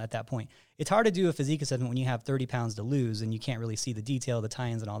detail. At that point, it's hard to do a physique assessment when you have 30 pounds to lose and you can't really see the detail, the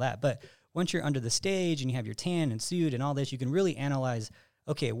tie-ins, and all that. But once you're under the stage and you have your tan and suit and all this, you can really analyze.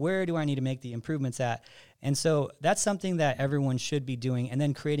 Okay, where do I need to make the improvements at? And so that's something that everyone should be doing, and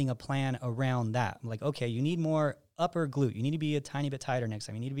then creating a plan around that. Like, okay, you need more upper glute. You need to be a tiny bit tighter next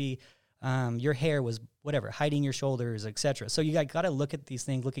time. You need to be your hair was whatever, hiding your shoulders, etc. So you got to look at these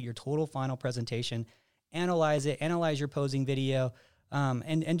things, look at your total final presentation, analyze it, analyze your posing video,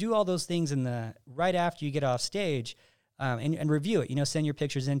 and do all those things right after you get off stage, and review it. Send your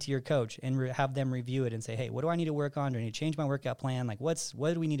pictures into your coach and have them review it and say, hey, what do I need to work on? Do I need to change my workout plan? Like, what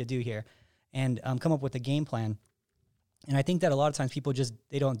do we need to do here? And come up with a game plan. And I think that a lot of times people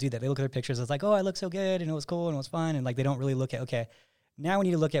they don't do that. They look at their pictures. It's like, oh, I look so good and it was cool and it was fun. And like, they don't really look at, okay, now we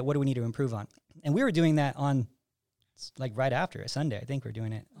need to look at what do we need to improve on. And we were doing that on like right after a Sunday. I think we're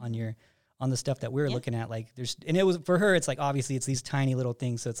doing it on the stuff that we were looking at. Like and it was for her, it's like, obviously it's these tiny little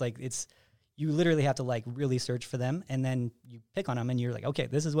things. So it's like, you literally have to like really search for them and then you pick on them and you're like, okay,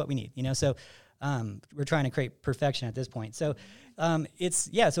 this is what we need, So we're trying to create perfection at this point. So so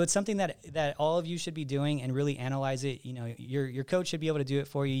it's something that all of you should be doing and really analyze it. Your coach should be able to do it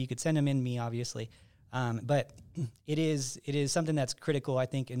for you. You could send them in me, obviously. But it is something that's critical, I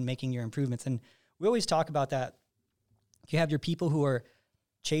think, in making your improvements. And we always talk about that. You have your people who are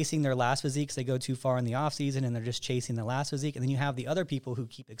chasing their last physiques. They go too far in the off season and they're just chasing the last physique. And then you have the other people who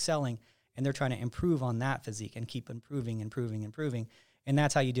keep excelling and they're trying to improve on that physique and keep improving. And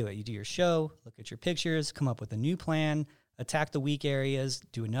that's how you do it. You do your show, look at your pictures, come up with a new plan, attack the weak areas,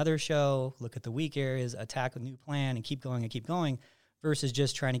 do another show, look at the weak areas, attack a new plan, and keep going versus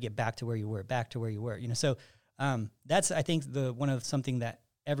just trying to get back to where you were. So that's, I think, something that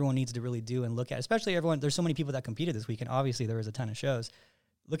everyone needs to really do and look at, especially everyone. There's so many people that competed this weekend. Obviously, there was a ton of shows.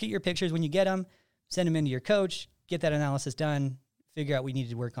 Look at your pictures when you get them, send them into your coach, get that analysis done, figure out what you need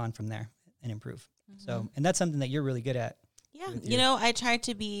to work on from there and improve. Mm-hmm. So, and that's something that you're really good at. Yeah. I try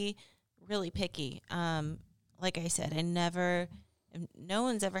to be really picky. Like I said, no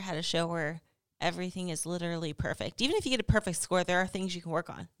one's ever had a show where everything is literally perfect. Even if you get a perfect score, there are things you can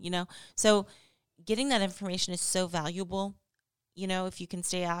work on, So getting that information is so valuable. If you can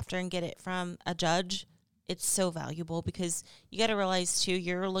stay after and get it from a judge, it's so valuable because you got to realize too,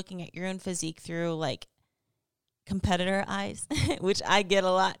 you're looking at your own physique through like competitor eyes, which I get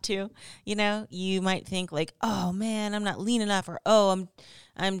a lot too. You might think like, oh man, I'm not lean enough, or oh,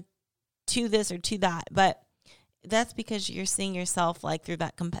 I'm to this or to that. But that's because you're seeing yourself like through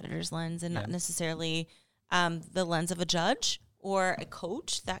that competitor's lens and not necessarily the lens of a judge or a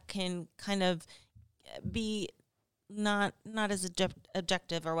coach that can kind of be not as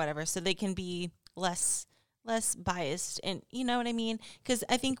objective or whatever. So they can be less biased, and you know what I mean? Because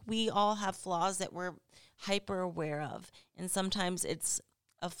I think we all have flaws that we're hyper aware of, and sometimes it's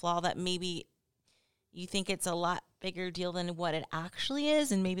a flaw that maybe you think it's a lot bigger deal than what it actually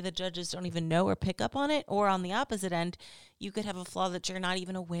is, and maybe the judges don't even know or pick up on it. Or on the opposite end, you could have a flaw that you're not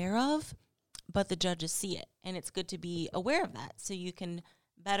even aware of, but the judges see it, and it's good to be aware of that so you can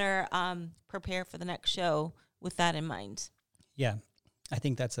better prepare for the next show with that in mind. Yeah, I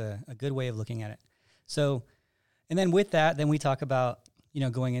think that's a good way of looking at it. So, and then with that, then we talk about,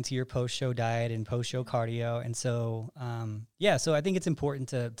 going into your post-show diet and post-show cardio. And so, so I think it's important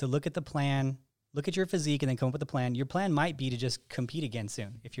to look at the plan, look at your physique, and then come up with a plan. Your plan might be to just compete again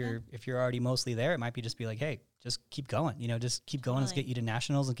soon. If you're already mostly there, it might be just be like, hey, just keep going, just keep going. Let's get you to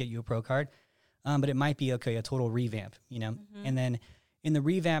nationals and get you a pro card. But it might be, okay, a total revamp, and then in the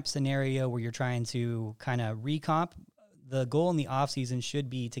revamp scenario where you're trying to kind of recomp, the goal in the off season should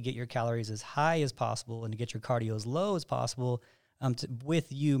be to get your calories as high as possible and to get your cardio as low as possible,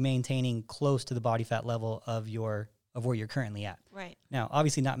 with you maintaining close to the body fat level of where you're currently at. Right. Now,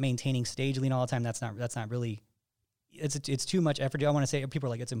 obviously not maintaining stage lean all the time. That's not really, it's too much effort. I want to say, people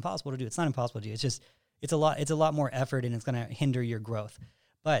are like, it's impossible to do. It's not impossible to do. It's just, it's a lot more effort, and it's going to hinder your growth.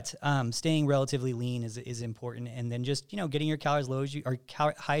 But staying relatively lean is important. And then just, getting your calories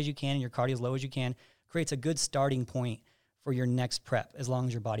high as you can and your cardio as low as you can creates a good starting point for your next prep, as long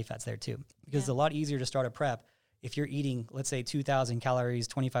as your body fat's there too. Because it's a lot easier to start a prep if you're eating, let's say, 2,000 calories,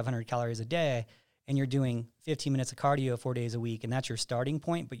 2,500 calories a day, and you're doing 15 minutes of cardio 4 days a week, and that's your starting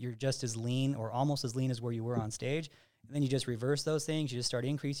point, but you're just as lean or almost as lean as where you were on stage. And then you just reverse those things. You just start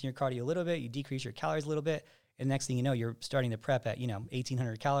increasing your cardio a little bit, you decrease your calories a little bit, and next thing you know, you're starting to prep at,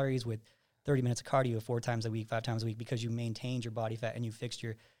 1,800 calories with 30 minutes of cardio 4 times a week, 5 times a week, because you maintained your body fat and you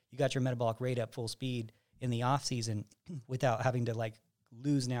got your metabolic rate up full speed in the off season without having to like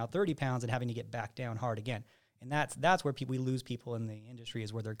lose now 30 pounds and having to get back down hard again. And that's where we lose people in the industry,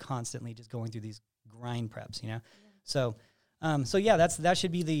 is where they're constantly just going through these grind preps, Yeah. So that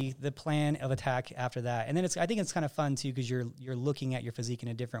should be the plan of attack after that. And then I think it's kind of fun too, because you're looking at your physique in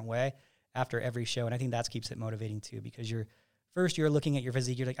a different way after every show. And I think that keeps it motivating too, because you're looking at your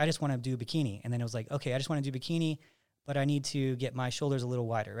physique. You're like, I just want to do bikini. And then it was like, okay, I just want to do bikini, but I need to get my shoulders a little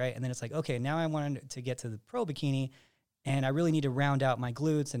wider, right? And then it's like, okay, now I wanted to get to the pro bikini, and I really need to round out my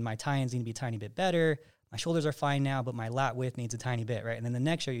glutes, and my tie-ins need to be a tiny bit better. My shoulders are fine now, but my lat width needs a tiny bit, right? And then the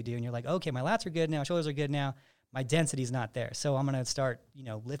next show you do, and you're like, okay, my lats are good now, shoulders are good now, my density's not there. So I'm going to start,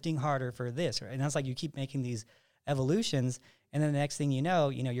 lifting harder for this, right? And that's like you keep making these evolutions, and then the next thing you know,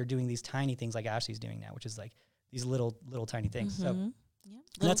 you're doing these tiny things like Ashley's doing now, which is like these little tiny things. Mm-hmm.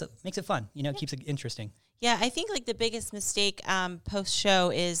 So makes it fun, keeps it interesting. Yeah, I think like the biggest mistake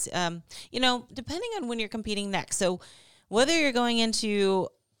post-show is, depending on when you're competing next. So whether you're going into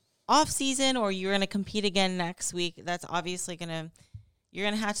off-season or you're going to compete again next week, that's obviously you're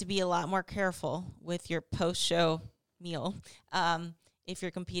going to have to be a lot more careful with your post-show meal if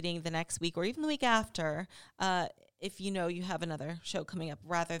you're competing the next week or even the week after, if you have another show coming up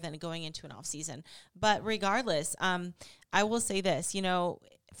rather than going into an off-season. But regardless, I will say this,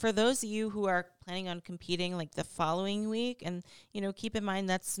 for those of you who are planning on competing like the following week, and, keep in mind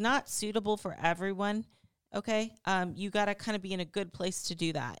that's not suitable for everyone, okay? You got to kind of be in a good place to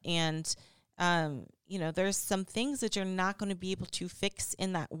do that. And, there's some things that you're not going to be able to fix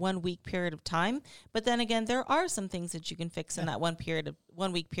in that 1 week period of time. But then again, there are some things that you can fix in that 1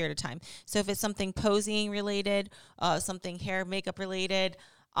 week period of time. So if it's something posing related, something hair, makeup related,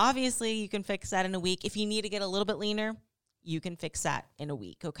 obviously you can fix that in a week. If you need to get a little bit leaner, you can fix that in a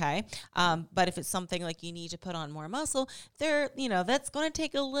week, okay? But if it's something like you need to put on more muscle, that's going to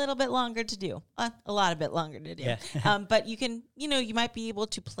take a little bit longer to do, a lot of bit longer to do. Yeah. But you can, you might be able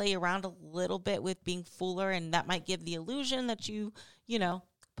to play around a little bit with being fuller, and that might give the illusion that you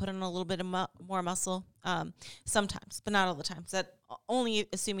put on a little bit of more muscle sometimes, but not all the time. So that only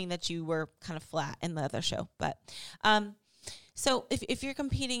assuming that you were kind of flat in the other show. But so if you're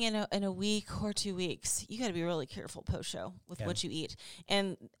competing in a week or 2 weeks, you got to be really careful post-show with what you eat.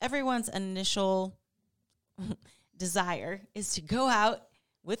 And everyone's initial desire is to go out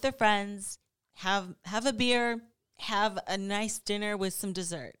with their friends, have a beer, have a nice dinner with some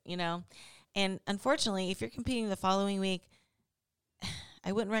dessert, And unfortunately, if you're competing the following week,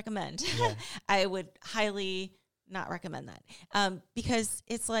 I wouldn't recommend. Yeah. I would highly not recommend that because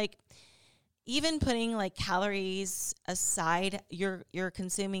it's like, even putting like calories aside, you're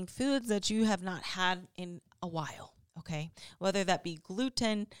consuming foods that you have not had in a while, okay? Whether that be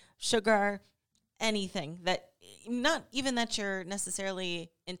gluten, sugar, anything that not even that you're necessarily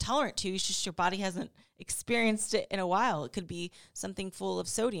intolerant to, it's just your body hasn't experienced it in a while. It could be something full of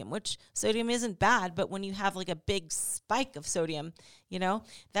sodium, which sodium isn't bad, but when you have like a big spike of sodium,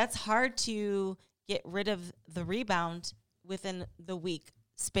 that's hard to get rid of the rebound within the week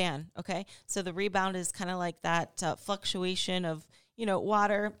span. Okay. So the rebound is kind of like that fluctuation of,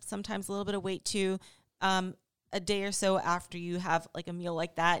 water, sometimes a little bit of weight too, a day or so after you have like a meal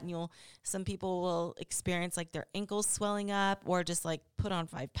like that. And some people will experience like their ankles swelling up or just like put on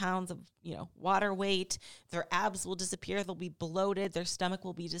 5 pounds of, water weight. Their abs will disappear. They'll be bloated. Their stomach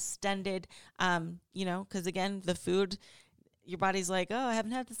will be distended. Cause again, the food, your body's like, oh, I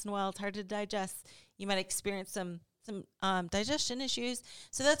haven't had this in a while. It's hard to digest. You might experience some digestion issues.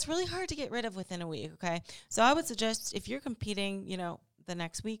 So that's really hard to get rid of within a week, okay? So I would suggest if you're competing, the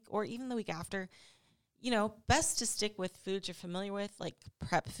next week or even the week after, best to stick with foods you're familiar with, like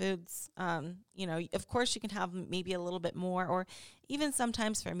prep foods. Of course you can have maybe a little bit more, or even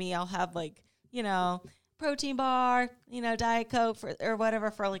sometimes for me, I'll have like, protein bar, Diet Coke or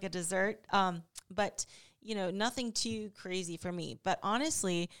whatever for like a dessert. But nothing too crazy for me. But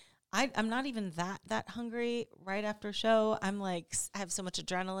honestly, I'm not even that hungry right after show. I'm like, I have so much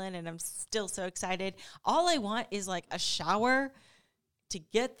adrenaline and I'm still so excited. All I want is like a shower to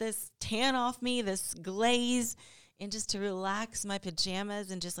get this tan off me, this glaze, and just to relax my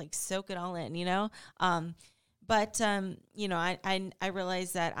pajamas and just like soak it all in, But I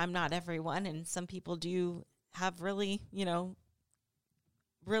realize that I'm not everyone, and some people do have really,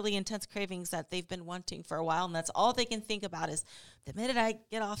 really intense cravings that they've been wanting for a while, and that's all they can think about is the minute I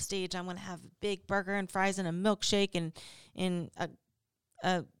get off stage, I'm going to have a big burger and fries and a milkshake and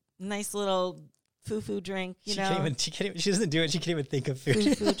a nice little foo-foo drink, She doesn't do it. She can't even think of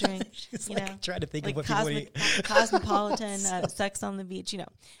food. Foo-foo drink. She's trying to think of what people eat. Cosmopolitan, sex on the beach,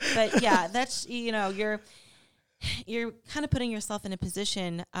 But yeah, that's, you're kind of putting yourself in a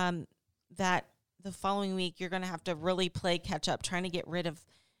position that the following week you're going to have to really play catch up, trying to get rid of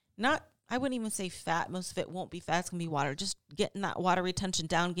I wouldn't even say fat. Most of it won't be fat. It's going to be water. Just getting that water retention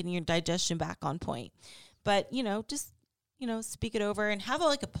down, getting your digestion back on point. But, just speak it over and have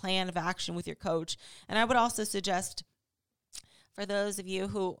a plan of action with your coach. And I would also suggest for those of you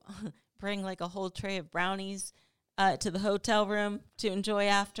who bring like a whole tray of brownies to the hotel room to enjoy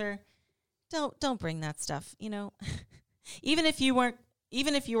after, don't bring that stuff. Even if you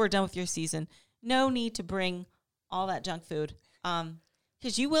were done with your season, no need to bring all that junk food.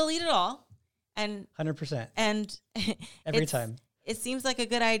 Because you will eat it all. And 100%. And every time. It seems like a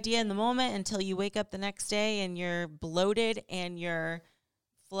good idea in the moment until you wake up the next day and you're bloated and you're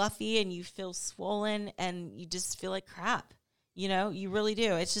fluffy and you feel swollen and you just feel like crap. You know, you really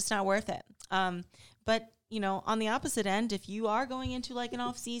do. It's just not worth it. But, you know, on the opposite end, if you are going into like an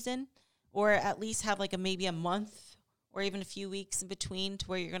off season or at least have like maybe a month or even a few weeks in between to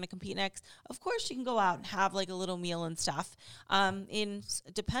where you're going to compete next, of course you can go out and have like a little meal and stuff.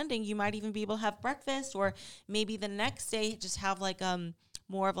 Depending, you might even be able to have breakfast, or maybe the next day just have like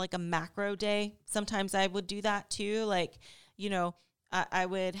more of like a macro day. Sometimes I would do that too. Like, you know, I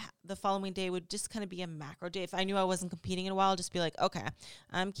would, the following day would just kind of be a macro day. If I knew I wasn't competing in a while, just be like, okay,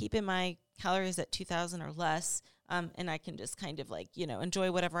 I'm keeping my calories at 2,000 or less. And I can just kind of like, you know,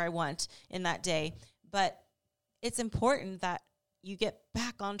 enjoy whatever I want in that day. But it's important that you get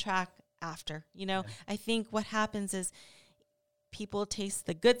back on track after, you know. Yeah. I think what happens is people taste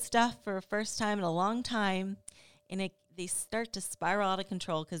the good stuff for a first time in a long time, and they start to spiral out of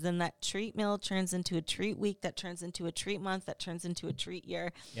control, because then that treat meal turns into a treat week, that turns into a treat month, that turns into a treat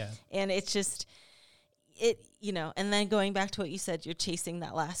year. Yeah. And it's just, you know, and then going back to what you said, you're chasing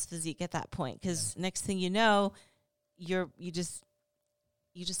that last physique at that point, because next thing you know, you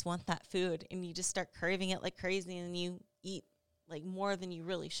just want that food and you just start craving it like crazy, and you eat like more than you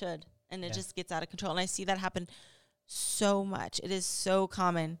really should. And it just gets out of control. And I see that happen so much. It is so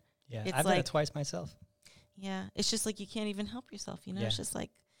common. Yeah. It's I've like, done it twice myself. Yeah. It's just like, you can't even help yourself, you know. It's just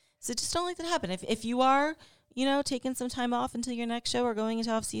like, so just don't let that happen. If you are, you know, taking some time off until your next show or going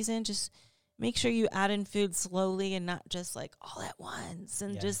into off season, just make sure you add in food slowly and not just like all at once,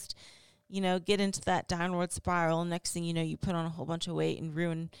 and just, you know, get into that downward spiral. Next thing you know, you put on a whole bunch of weight and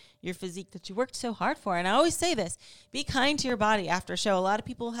ruin your physique that you worked so hard for. And I always say this, be kind to your body after a show. A lot of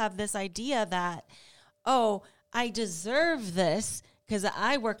people have this idea that, oh, I deserve this because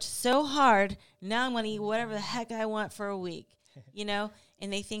I worked so hard. Now I'm going to eat whatever the heck I want for a week, you know?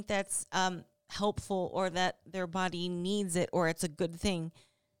 And they think that's helpful, or that their body needs it, or it's a good thing.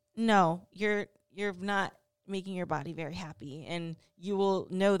 No, you're not making your body very happy, and you will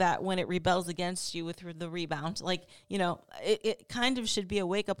know that when it rebels against you with the rebound. Like, you know, it kind of should be a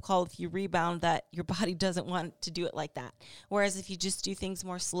wake-up call if you rebound, that your body doesn't want to do it like that. Whereas if you just do things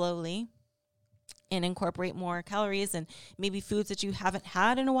more slowly and incorporate more calories and maybe foods that you haven't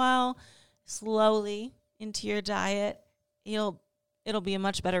had in a while slowly into your diet, it'll be a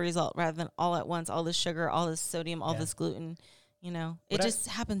much better result, rather than all at once, all this sugar, all this sodium, all this gluten. You know, it just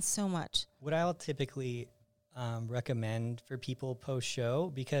happens so much. What I'll typically recommend for people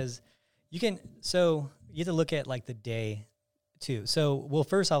post-show, because you have to look at like the day too. So, well,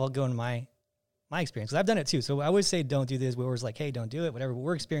 first I'll go into my experience, because I've done it too. So I always say, don't do this. We're always like, hey, don't do it, whatever. But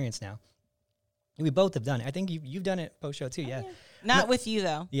we're experienced now. We both have done it. I think you've done it post-show too. Yeah. Not with you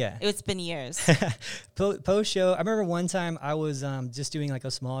though. Yeah. It's been years. Post-show, I remember one time I was just doing like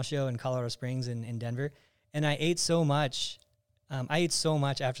a small show in Colorado Springs in Denver, and I ate so much. I ate so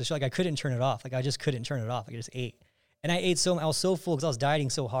much after the show, like I couldn't turn it off. Like I just couldn't turn it off. Like I just ate. And I was so full because I was dieting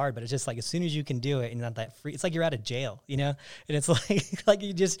so hard, but it's just like, as soon as you can do it and not that free, it's like you're out of jail, you know? And it's like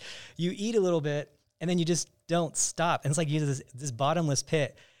you eat a little bit and then you just don't stop. And it's like you have this bottomless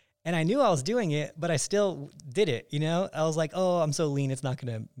pit. And I knew I was doing it, but I still did it, you know? I was like, oh, I'm so lean, it's not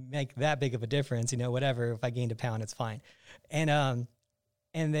going to make that big of a difference, you know, whatever. If I gained a pound, it's fine. And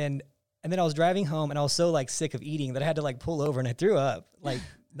then I was driving home, and I was so like sick of eating that I had to like pull over, and I threw up, like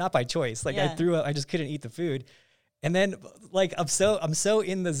not by choice. Like I threw up, I just couldn't eat the food. And then like I'm so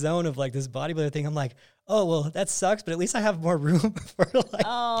in the zone of like this bodybuilder thing. I'm like, oh well, that sucks, but at least I have more room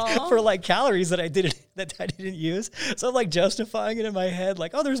for like calories that I didn't use. So I'm like justifying it in my head,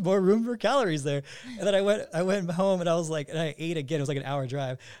 like, oh, there's more room for calories there. And then I went home, and I was like, and I ate again. It was like an hour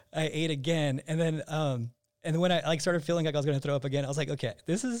drive. I ate again, and then when I like started feeling like I was going to throw up again, I was like, okay,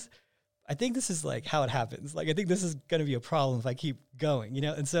 I think this is like how it happens. Like, I think this is going to be a problem if I keep going, you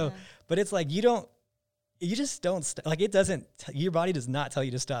know? And so, but it's like, you just don't, like, it doesn't, your body does not tell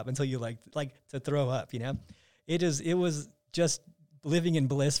you to stop until you like to throw up, you know? It was just living in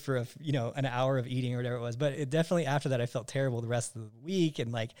bliss for an hour of eating or whatever it was. But it definitely, after that, I felt terrible the rest of the week.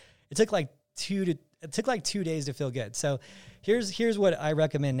 And like, it took like 2 days to feel good. So here's what I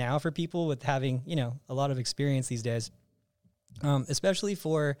recommend now for people with having, you know, a lot of experience these days, especially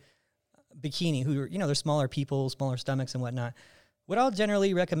for bikini, who are, you know, they're smaller people, smaller stomachs and whatnot. What I'll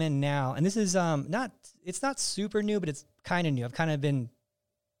generally recommend now, and this is it's not super new, but it's kind of new. I've kind of been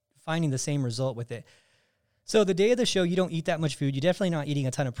finding the same result with it. So the day of the show, you don't eat that much food. You're definitely not eating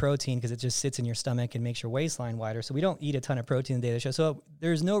a ton of protein because it just sits in your stomach and makes your waistline wider. So we don't eat a ton of protein the day of the show. So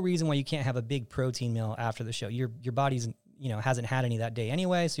there's no reason why you can't have a big protein meal after the show. Your body's, hasn't had any that day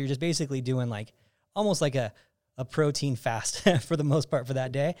anyway. So you're just basically doing like almost like a protein fast for the most part for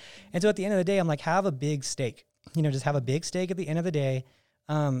that day. And so at the end of the day, I'm like, have a big steak. Just have a big steak at the end of the day,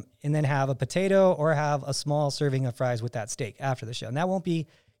 and then have a potato or have a small serving of fries with that steak after the show. And that won't be,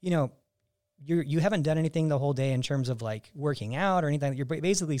 you haven't done anything the whole day in terms of like working out or anything. You're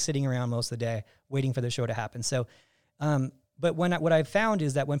basically sitting around most of the day waiting for the show to happen. So, but what I've found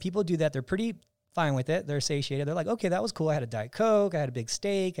is that when people do that, they're pretty fine with it. They're satiated. They're like, okay, that was cool. I had a Diet Coke. I had a big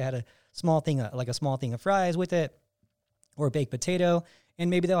steak. I had a small thing of fries with it, or a baked potato,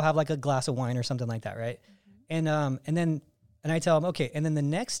 and maybe they'll have like a glass of wine or something like that, right? Mm-hmm. And I tell them, okay, and then the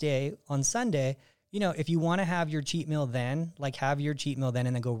next day on Sunday, if you want to have your cheat meal then, like have your cheat meal then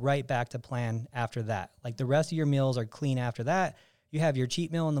and then go right back to plan after that. Like the rest of your meals are clean after that. You have your cheat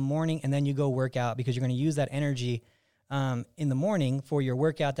meal in the morning and then you go work out because you're going to use that energy in the morning for your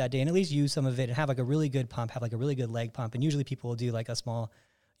workout that day, and at least use some of it and have like a really good pump, have like a really good leg pump. And usually people will do like a small,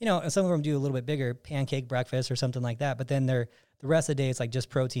 some of them do a little bit bigger pancake breakfast or something like that. But then the rest of the day, it's like just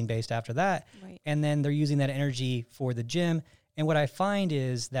protein based after that. Right. And then they're using that energy for the gym. And what I find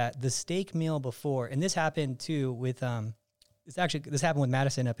is that the steak meal before, and this happened too with, this happened with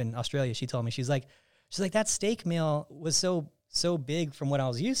Madison up in Australia. She told me, she's like, that steak meal was so big from what I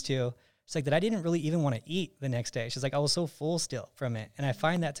was used to. She's like that I didn't really even want to eat the next day. She's like, I was so full still from it. And I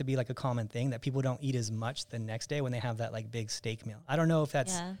find that to be like a common thing, that people don't eat as much the next day when they have that like big steak meal. I don't know if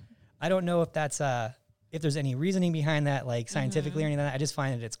that's, if there's any reasoning behind that, like scientifically or anything like that. I just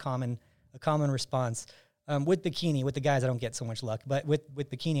find that it's a common response. With bikini, with the guys, I don't get so much luck. But with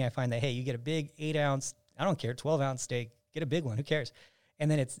bikini, I find that, hey, you get a big 8-ounce, I don't care, 12-ounce steak, get a big one, who cares?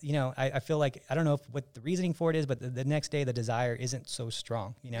 And then it's, I feel like, I don't know what the reasoning for it is, but the next day, the desire isn't so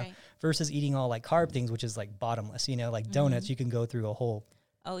strong, right. Versus eating all like carb things, which is like bottomless, like donuts, you can go through a whole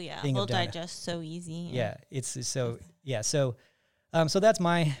thing will of donut. Digest so easy. Yeah, it's so, yeah, so... so that's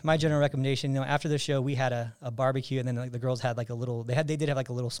my general recommendation. After the show, we had a barbecue, and then like the girls had like a little. They did have like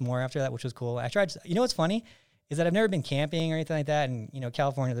a little s'more after that, which was cool. I tried. What's funny is that I've never been camping or anything like that, and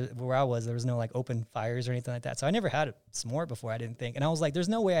California, where I was, there was no like open fires or anything like that. So I never had a s'more before. I didn't think, and I was like, "There's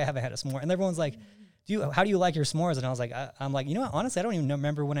no way I haven't had a s'more." And everyone's like, how do you like your s'mores?" And I was like, I'm like, honestly, I don't even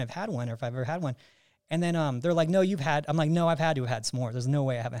remember when I've had one or if I've ever had one. And then they're like, "No, you've had." I'm like, "No, I've had to have had s'mores. There's no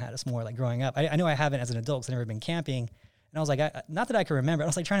way I haven't had a s'more like growing up. I know I haven't as an adult because I've never been camping." And I was like, not that I can remember. I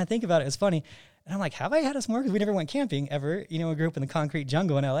was like trying to think about it. It's funny. And I'm like, have I had a s'more? Because we never went camping ever. We grew up in the concrete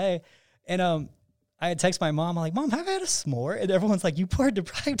jungle in LA. And I had texted my mom. I'm like, Mom, have I had a s'more? And everyone's like, you poor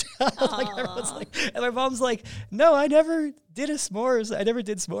deprived. Everyone's like, and my mom's like, no, I never did s'mores. I never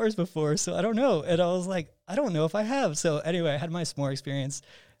did s'mores before. So I don't know. And I was like, I don't know if I have. So anyway, I had my s'more experience.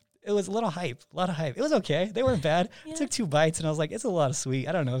 It was a lot of hype. It was okay. They weren't bad. Yeah. I took 2 bites and I was like, it's a lot of sweet.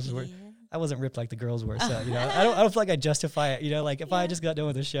 I don't know if it's I wasn't ripped like the girls were, so I don't feel like I justify it. Like if I just got done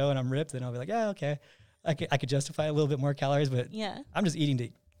with the show and I'm ripped, then I'll be like, yeah, okay, I could justify a little bit more calories, but I'm just eating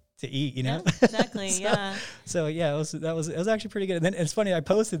to eat, Yeah, exactly, So yeah, it was actually pretty good. And then it's funny, I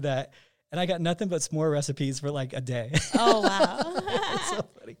posted that, and I got nothing but s'more recipes for like a day. Oh wow, it's so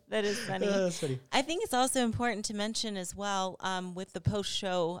funny. That is funny. That's funny. I think it's also important to mention as well, with the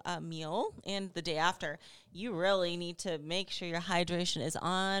post-show meal and the day after, you really need to make sure your hydration is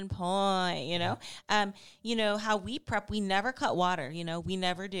on point, how we prep, we never cut water, we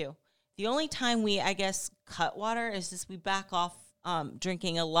never do. The only time we, I guess, cut water is just we back off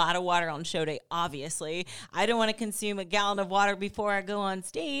drinking a lot of water on show day. Obviously, I don't want to consume a gallon of water before I go on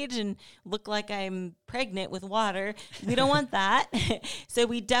stage and look like I'm pregnant with water. We don't want that. So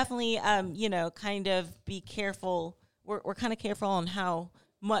we definitely, kind of be careful. We're kind of careful on how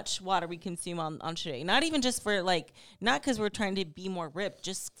much water we consume on show day. Not even just for not because we're trying to be more ripped,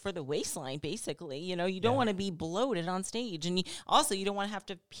 just for the waistline, basically. You don't want to be bloated on stage. And you don't want to have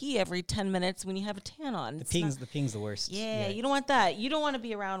to pee every 10 minutes when you have a tan on. The ping's the worst. Yeah, you don't want that. You don't want to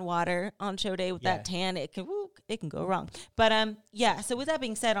be around water on show day with that tan. It can go wrong. But so with that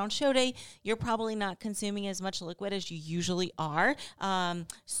being said, on show day, you're probably not consuming as much liquid as you usually are. After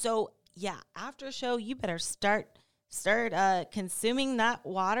a show, you better start consuming that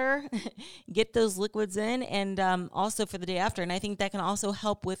water, get those liquids in, and also for the day after. And I think that can also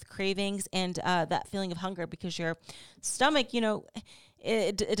help with cravings and that feeling of hunger, because your stomach,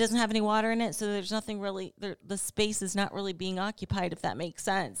 it doesn't have any water in it, so there's nothing really, the space is not really being occupied, if that makes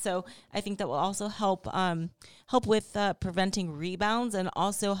sense. So I think that will also help with preventing rebounds, and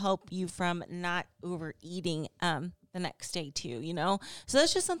also help you from not overeating the next day too, So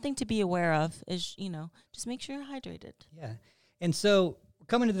that's just something to be aware of is, just make sure you're hydrated. Yeah. And so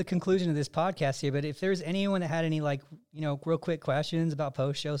coming to the conclusion of this podcast here, but if there's anyone that had any real quick questions about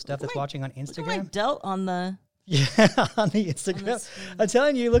post-show stuff that's watching on Instagram. Look at my delt on the... Yeah, on the Instagram. I'm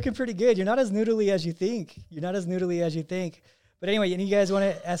telling you, you're looking pretty good. You're not as noodly as you think. But anyway, any of you guys want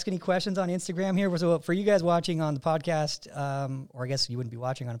to ask any questions on Instagram here? So for you guys watching on the podcast, or I guess you wouldn't be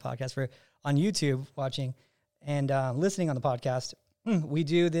watching on a podcast, on YouTube watching and listening on the podcast, we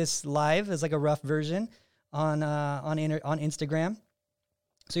do this live as like a rough version on Instagram.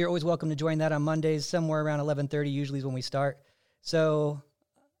 So you're always welcome to join that on Mondays, somewhere around 11:30 usually is when we start. So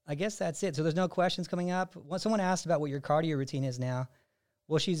I guess that's it. So there's no questions coming up. Someone asked about what your cardio routine is now.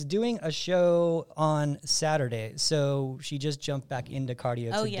 Well, she's doing a show on Saturday, so she just jumped back into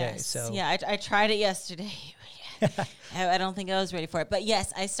cardio today. Yes. So yeah, I tried it yesterday. I don't think I was ready for it. But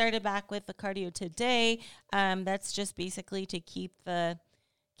yes, I started back with the cardio today. That's just basically to keep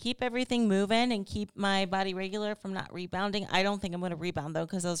everything moving and keep my body regular from not rebounding. I don't think I'm going to rebound, though,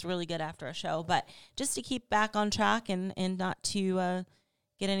 because I was really good after a show. But just to keep back on track and not to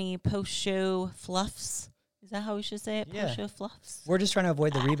get any post-show fluffs. Is that how we should say it? Yeah. Post-show fluffs? We're just trying to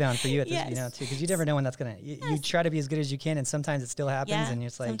avoid the rebound for you at this, Yes. too, because you never know when that's going to... You try to be as good as you can, and sometimes it still happens, and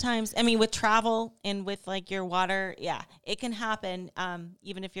it's like... Sometimes, I mean, with travel and with, like, your water, it can happen,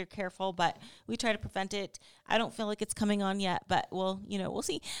 even if you're careful, but we try to prevent it. I don't feel like it's coming on yet, but we'll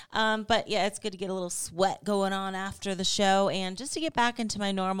see. But, yeah, it's good to get a little sweat going on after the show and just to get back into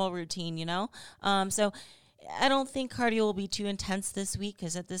my normal routine, So I don't think cardio will be too intense this week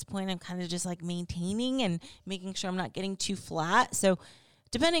because at this point I'm kind of just like maintaining and making sure I'm not getting too flat. So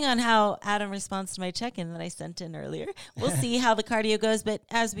depending on how Adam responds to my check-in that I sent in earlier, we'll see how the cardio goes. But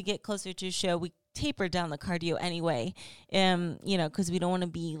as we get closer to the show, we taper down the cardio anyway, because we don't want to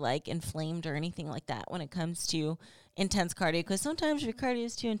be like inflamed or anything like that when it comes to intense cardio. Because sometimes if your cardio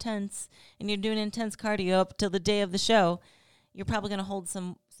is too intense and you're doing intense cardio up till the day of the show, you're probably going to hold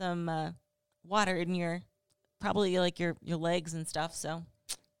some water in your... probably like your legs and stuff. So,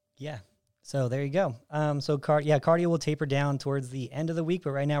 yeah. So there you go. Cardio will taper down towards the end of the week, but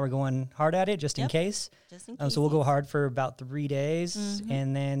right now we're going hard at it just in case. Just in case. So we'll go hard for about 3 days,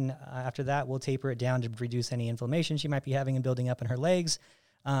 and then after that, we'll taper it down to reduce any inflammation she might be having and building up in her legs.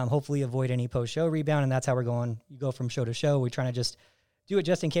 Hopefully, avoid any post-show rebound, and that's how we're going. You go from show to show. We're trying to just do it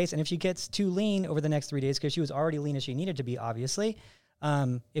just in case. And if she gets too lean over the next 3 days, because she was already lean as she needed to be, obviously.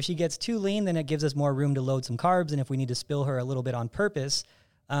 If she gets too lean, then it gives us more room to load some carbs. And if we need to spill her a little bit on purpose,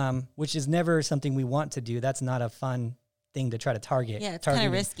 which is never something we want to do, that's not a fun thing to try to target. Yeah, it's kind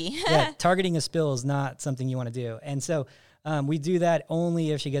of risky. Targeting a spill is not something you want to do. And so we do that only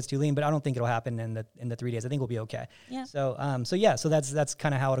if she gets too lean, but I don't think it'll happen in the 3 days. I think we'll be okay. Yeah. So that's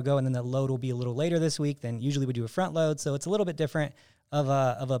kind of how it'll go. And then the load will be a little later this week than usually we do a front load. So it's a little bit different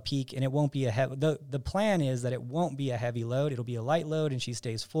of a peak, and it won't be a heavy. The plan is that it won't be a heavy load. It'll be a light load, and she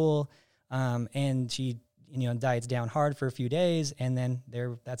stays full, and she diets down hard for a few days, and then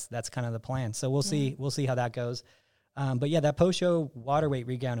that's kind of the plan. So we'll see how that goes. But yeah, that post show water weight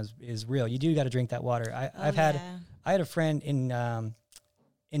rebound is real. You do got to drink that water. I had a friend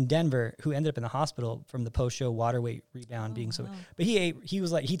in Denver who ended up in the hospital from the post show water weight rebound being so, but he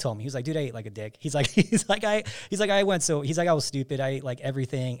told me, dude, I ate like a dick. He's like, I was stupid. I ate like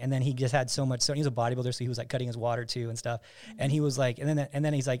everything. And then he just had so much, so he's a bodybuilder. So he was like cutting his water too and stuff. And he was like, and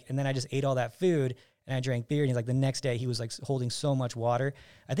then he's like, and then I just ate all that food and I drank beer. And he's like, the next day he was like holding so much water.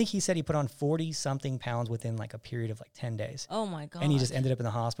 I think he said he put on 40 something pounds within like a period of like 10 days. Oh my God. And he just ended up in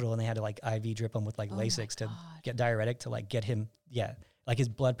the hospital, and they had to like IV drip him with like Lasix to get diuretic to like get him. Yeah. Like his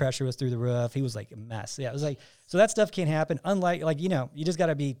blood pressure was through the roof. He was like a mess. Yeah, it was like, so that stuff can happen. Unlike you just got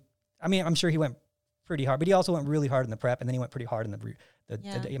to be, I mean, I'm sure he went pretty hard, but he also went really hard in the prep, and then he went pretty hard in the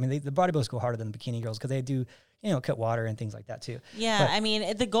bodybuilders go harder than the bikini girls because they do, cut water and things like that too. Yeah, but, I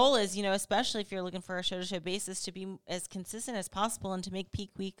mean, the goal is, especially if you're looking for a show-to-show basis, to be as consistent as possible and to make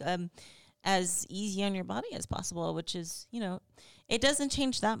peak week as easy on your body as possible, which is, it doesn't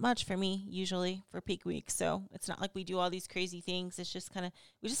change that much for me usually for peak week. So it's not like we do all these crazy things. It's just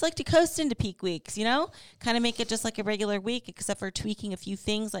we just like to coast into peak weeks, kind of make it just like a regular week, except for tweaking a few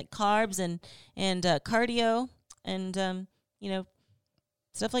things like carbs and cardio and,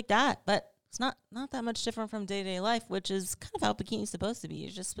 stuff like that. But it's not that much different from day-to-day life, which is kind of how bikini's supposed to be.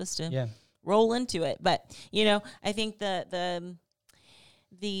 You're just supposed to roll into it. But, I think the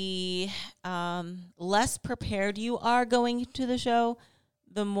less prepared you are going into the show,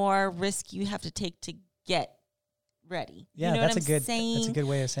 the more risk you have to take to get ready. Yeah, that's a good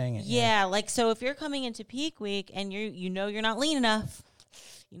way of saying it. Yeah, like so if you're coming into peak week and you're not lean enough,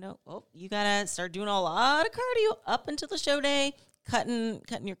 you gotta start doing a lot of cardio up until the show day, cutting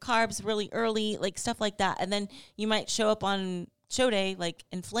your carbs really early, like stuff like that. And then you might show up on show day like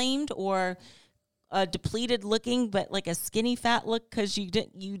inflamed or depleted looking, but like a skinny fat look because you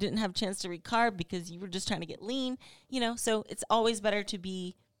didn't have a chance to recarb because you were just trying to get lean. So it's always better to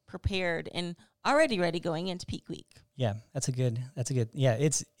be prepared and already ready going into peak week. Yeah, that's a good. Yeah,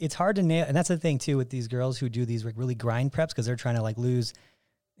 it's hard to nail, and that's the thing too with these girls who do these really grind preps because they're trying to like lose,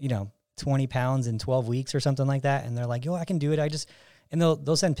 20 pounds in 12 weeks or something like that, and they're like, "Yo, I can do it." And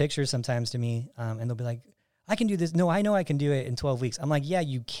they'll send pictures sometimes to me, and they'll be like, "I can do this." No, I know I can do it in 12 weeks. I'm like, "Yeah,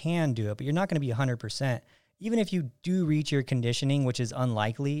 you can do it, but you're not going to be 100%. Even if you do reach your conditioning, which is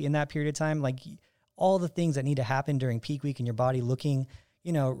unlikely in that period of time, like all the things that need to happen during peak week and your body looking."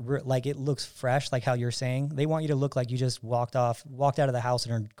 Like it looks fresh, like how you're saying. They want you to look like you just walked out of the house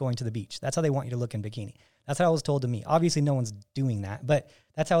and are going to the beach. That's how they want you to look in bikini. That's how it was told to me. Obviously, no one's doing that, but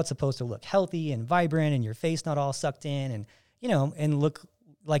that's how it's supposed to look. Healthy and vibrant and your face not all sucked in and, and look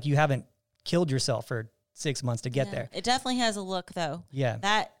like you haven't killed yourself for 6 months to get there. It definitely has a look, though.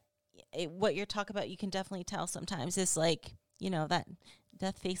 Yeah. What you're talking about, you can definitely tell sometimes. It's like, that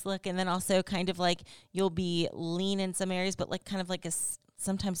death face look. And then also kind of like you'll be lean in some areas, but like kind of like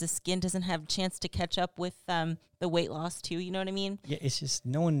sometimes the skin doesn't have a chance to catch up with the weight loss too. You know what I mean? Yeah, it's just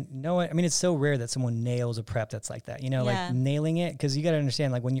no one. I mean, it's so rare that someone nails a prep that's like that. Like nailing it, because you got to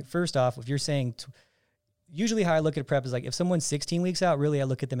understand, like when you first off, if you're saying, usually how I look at prep is like if someone's 16 weeks out, really I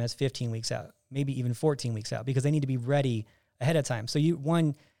look at them as 15 weeks out, maybe even 14 weeks out, because they need to be ready ahead of time. So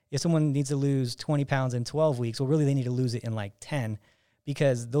if someone needs to lose 20 pounds in 12 weeks, well, really they need to lose it in like 10.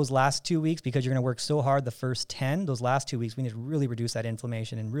 Because those last 2 weeks, because you're going to work so hard the first 10, those last 2 weeks, we need to really reduce that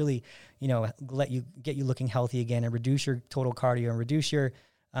inflammation and really, get you looking healthy again and reduce your total cardio and reduce your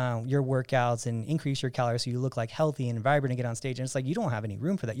workouts and increase your calories so you look like healthy and vibrant and get on stage. And it's like, you don't have any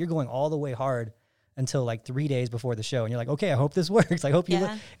room for that. You're going all the way hard until like 3 days before the show. And you're like, okay, I hope this works. I hope you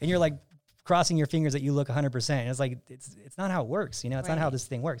look, and you're like crossing your fingers that you look 100%. And it's like, it's not how it works. It's not how this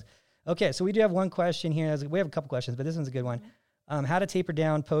thing works. Okay. So we do have one question here. We have a couple questions, but this one's a good one. How to taper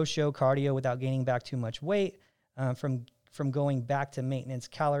down post-show cardio without gaining back too much weight from going back to maintenance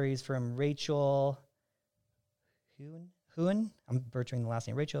calories from Rachel Huon. I'm butchering the last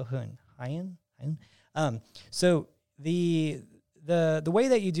name. Rachel Huon. So the way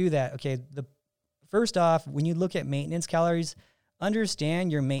that you do that, okay, first off, when you look at maintenance calories,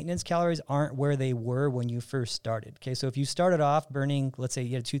 understand your maintenance calories aren't where they were when you first started. Okay, so if you started off burning, let's say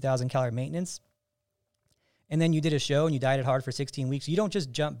you had a 2,000 calorie maintenance, and then you did a show and you dieted hard for 16 weeks, you don't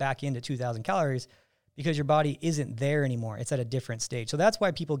just jump back into 2,000 calories because your body isn't there anymore. It's at a different stage. So that's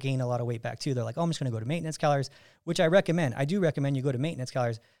why people gain a lot of weight back too. They're like, oh, I'm just going to go to maintenance calories, which I recommend. I do recommend you go to maintenance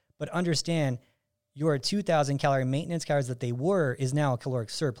calories, but understand your 2,000 calorie maintenance calories that they were is now a caloric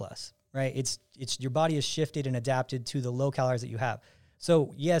surplus, right? It's your body has shifted and adapted to the low calories that you have.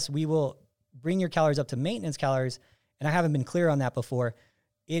 So yes, we will bring your calories up to maintenance calories. And I haven't been clear on that before.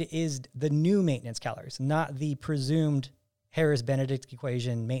 It is the new maintenance calories, not the presumed Harris-Benedict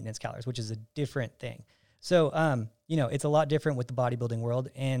equation maintenance calories, which is a different thing. So, it's a lot different with the bodybuilding world.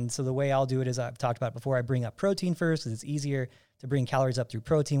 And so the way I'll do it is I've talked about before, I bring up protein first because it's easier to bring calories up through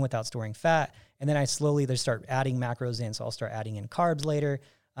protein without storing fat. And then I slowly start adding macros in. So I'll start adding in carbs later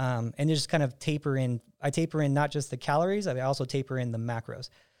and just kind of taper in. I taper in not just the calories, I also taper in the macros.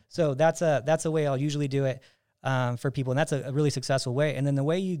 So that's a way I'll usually do it. For people, and that's a really successful way. And then the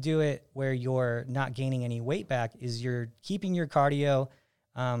way you do it where you're not gaining any weight back is you're keeping your cardio.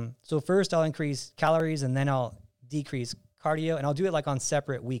 So first I'll increase calories and then I'll decrease cardio, and I'll do it like on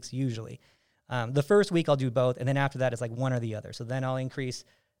separate weeks usually. The first week I'll do both, and then after that it's like one or the other. So then I'll increase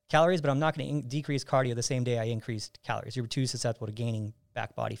calories, but I'm not going to decrease cardio the same day I increased calories. You're too susceptible to gaining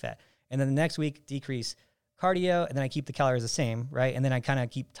back body fat. And then the next week decrease cardio, and then I keep the calories the same, right? And then I kind of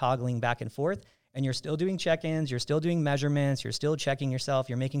keep toggling back and forth. And you're still doing check-ins, you're still doing measurements, you're still checking yourself,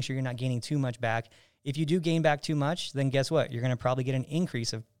 you're making sure you're not gaining too much back. If you do gain back too much, then guess what? You're going to probably get an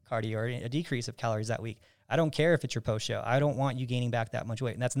increase of cardio or a decrease of calories that week. I don't care if it's your post-show. I don't want you gaining back that much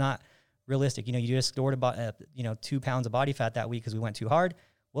weight. And that's not realistic. You just stored about 2 pounds of body fat that week because we went too hard.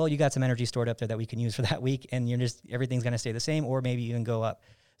 Well, you got some energy stored up there that we can use for that week, and everything's going to stay the same or maybe even go up.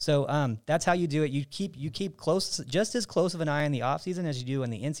 So that's how you do it. You keep close, just as close of an eye on the off season as you do in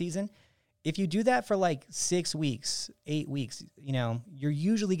the in season. If you do that for like 6 weeks, 8 weeks, you're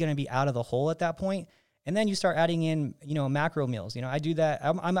usually going to be out of the hole at that point. And then you start adding in, macro meals. I do that.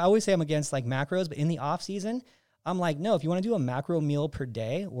 I always say I'm against like macros, but in the off season, I'm like, no, if you want to do a macro meal per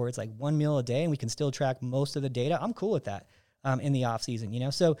day, or it's like one meal a day and we can still track most of the data, I'm cool with that. in the off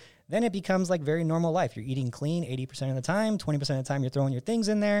season, So then it becomes like very normal life. You're eating clean 80% of the time, 20% of the time you're throwing your things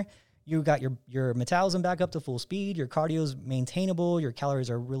in there. You got your metabolism back up to full speed. Your cardio is maintainable. Your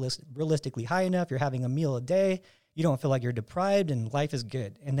calories are realistically high enough. You're having a meal a day. You don't feel like you're deprived, and life is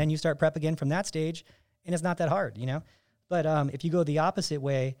good. And then you start prep again from that stage, and it's not that hard, But if you go the opposite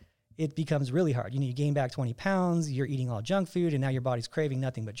way, it becomes really hard. You gain back 20 pounds. You're eating all junk food, and now your body's craving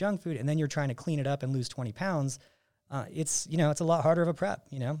nothing but junk food. And then you're trying to clean it up and lose 20 pounds. It's a lot harder of a prep.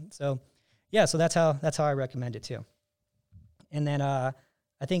 So yeah, so that's how I recommend it too. And then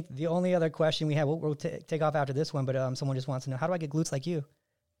I think the only other question we have, we'll take off after this one, but someone just wants to know, how do I get glutes like you?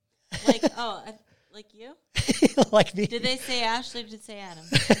 Like you? Like me? Did they say Ashley or did they say Adam?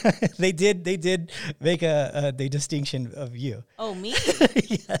 They did make a distinction of you. Oh, me?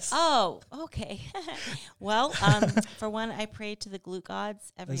 Yes. Oh, okay. Well, for one, I pray to the glute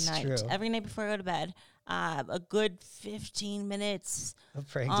gods every night. True. Every night before I go to bed. A good 15 minutes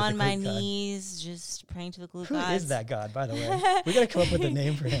on my knees, just praying to the glute gods. Who is that god, by the way? We got to come up with a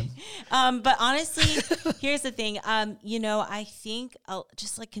name for him. But honestly, here's the thing. I think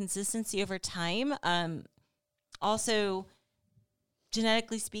just like consistency over time. Also,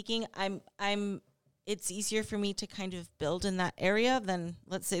 genetically speaking, it's easier for me to kind of build in that area than,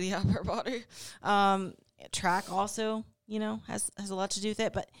 let's say, the upper body. Track also, has a lot to do with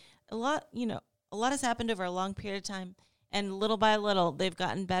it, but a lot has happened over a long period of time, and little by little, they've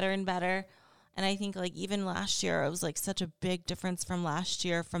gotten better and better. And I think like even last year, it was like such a big difference from last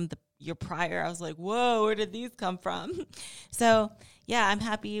year from the year prior. I was like, whoa, where did these come from? So yeah, I'm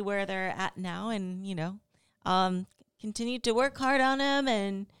happy where they're at now, and continue to work hard on them,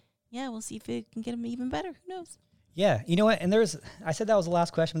 and yeah, we'll see if we can get them even better. Who knows? Yeah, you know what? And I said that was the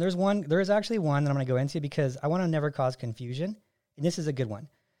last question. There is actually one that I'm going to go into because I want to never cause confusion, and this is a good one.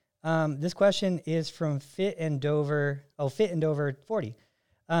 This question is from Fit and Dover 40.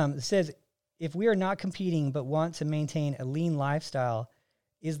 It says, if we are not competing but want to maintain a lean lifestyle,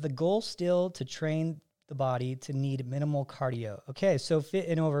 is the goal still to train the body to need minimal cardio? Okay, so Fit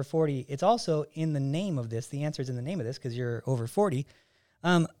and Over 40, it's also in the name of this. The answer is in the name of this because you're over 40.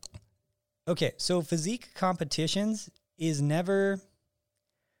 Okay, so physique competitions is never,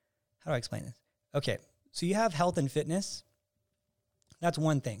 how do I explain this? Okay, so you have health and fitness. That's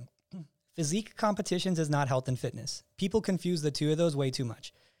one thing. Physique competitions is not health and fitness. People confuse the two of those way too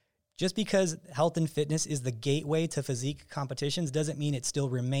much. Just because health and fitness is the gateway to physique competitions doesn't mean it still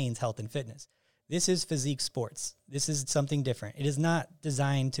remains health and fitness. This is physique sports. This is something different. It is not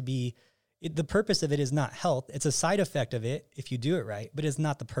designed to be, the purpose of it is not health. It's a side effect of it if you do it right, but it's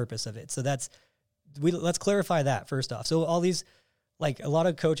not the purpose of it. So let's clarify that first off. So all these, like a lot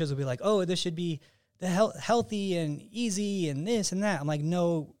of coaches will be like, oh, this should be the healthy and easy and this and that. I'm like,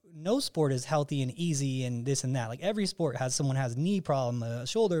 no sport is healthy and easy and this and that. Like every sport someone has knee problem, a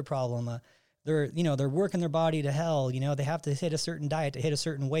shoulder problem. They're working their body to hell. They have to hit a certain diet to hit a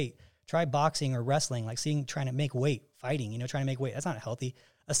certain weight. Try boxing or wrestling, like trying to make weight, fighting, trying to make weight. That's not healthy.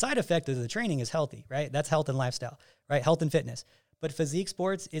 A side effect of the training is healthy, right? That's health and lifestyle, right? Health and fitness. But physique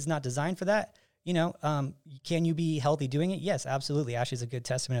sports is not designed for that. Can you be healthy doing it? Yes, absolutely. Ashley's a good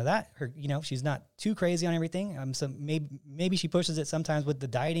testament of that. Her, she's not too crazy on everything. So maybe she pushes it sometimes with the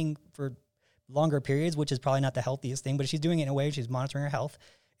dieting for longer periods, which is probably not the healthiest thing, but she's doing it in a way she's monitoring her health.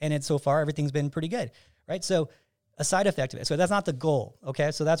 And so far, everything's been pretty good, right? So a side effect of it. So that's not the goal,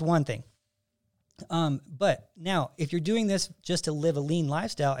 okay? So that's one thing. But now, if you're doing this just to live a lean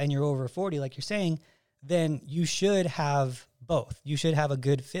lifestyle and you're over 40, like you're saying, then you should have both. You should have a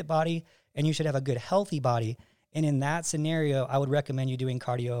good fit body and you should have a good healthy body. And in that scenario, I would recommend you doing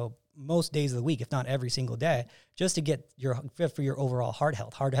cardio most days of the week, if not every single day, just to get for your overall heart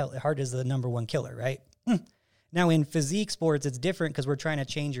health. Heart is the number one killer, right? Now in physique sports, it's different because we're trying to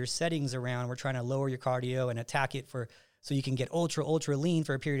change your settings around. We're trying to lower your cardio and attack it so you can get ultra lean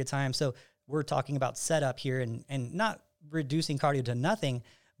for a period of time. So we're talking about setup here and not reducing cardio to nothing,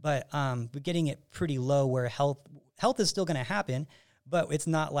 but getting it pretty low where health is still going to happen, but it's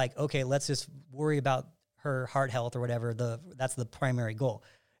not like, okay, let's just worry about her heart health or whatever. That's the primary goal.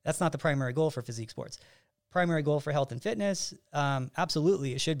 That's not the primary goal for physique sports. Primary goal for health and fitness,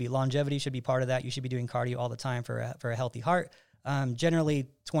 absolutely, it should be. Longevity should be part of that. You should be doing cardio all the time for a healthy heart. Generally,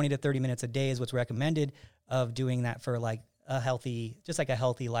 20 to 30 minutes a day is what's recommended of doing that for like a healthy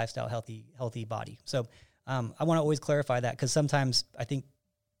lifestyle, healthy body. So I want to always clarify that because sometimes I think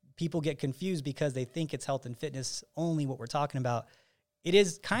people get confused because they think it's health and fitness only what we're talking about. It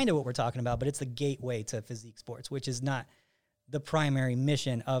is kind of what we're talking about, but it's the gateway to physique sports, which is not the primary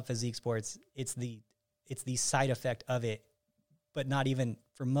mission of physique sports. It's the side effect of it, but not even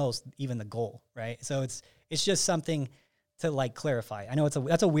for most, even the goal, right? So it's just something to like clarify. I know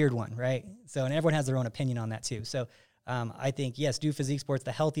that's a weird one, right? So, and everyone has their own opinion on that too. So I think, yes, do physique sports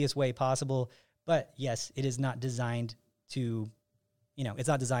the healthiest way possible. But yes, it is not designed to, it's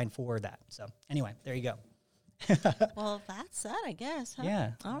not designed for that. So anyway, there you go. Well, that's that, I guess. Huh?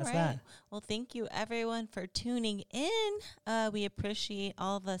 Yeah. All that's right. that. Well, thank you, everyone, for tuning in. We appreciate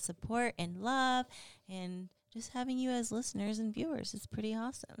all the support and love and just having you as listeners and viewers. It's pretty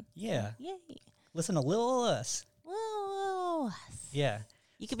awesome. Yeah. Yay. Listen to little us. Whoa. Yeah.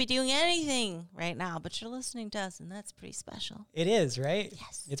 You could be doing anything right now, but you're listening to us, and that's pretty special. It is, right?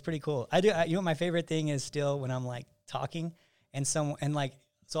 Yes. It's pretty cool. You know what my favorite thing is still when I'm like talking so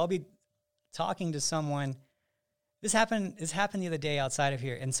I'll be talking to someone. This happened the other day outside of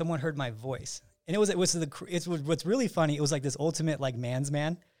here, and someone heard my voice. And what's really funny. It was like this ultimate like man's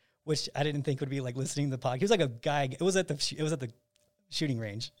man, which I didn't think would be like listening to the podcast. He was like a guy. It was at the shooting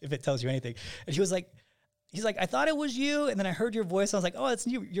range, if it tells you anything. And he's like, I thought it was you, and then I heard your voice. I was like, oh, it's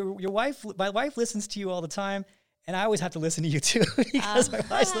you. Your wife. My wife listens to you all the time, and I always have to listen to you too because my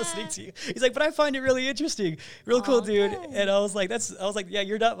wife's listening to you. He's like, but I find it really interesting, real cool, dude. Good. And I was like, yeah,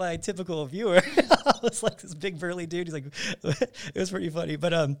 you're not my typical viewer. I was like this big burly dude. He's like, it was pretty funny, but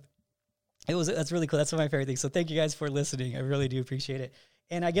that's really cool. That's one of my favorite things. So thank you guys for listening. I really do appreciate it.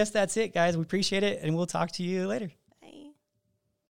 And I guess that's it, guys. We appreciate it, and we'll talk to you later.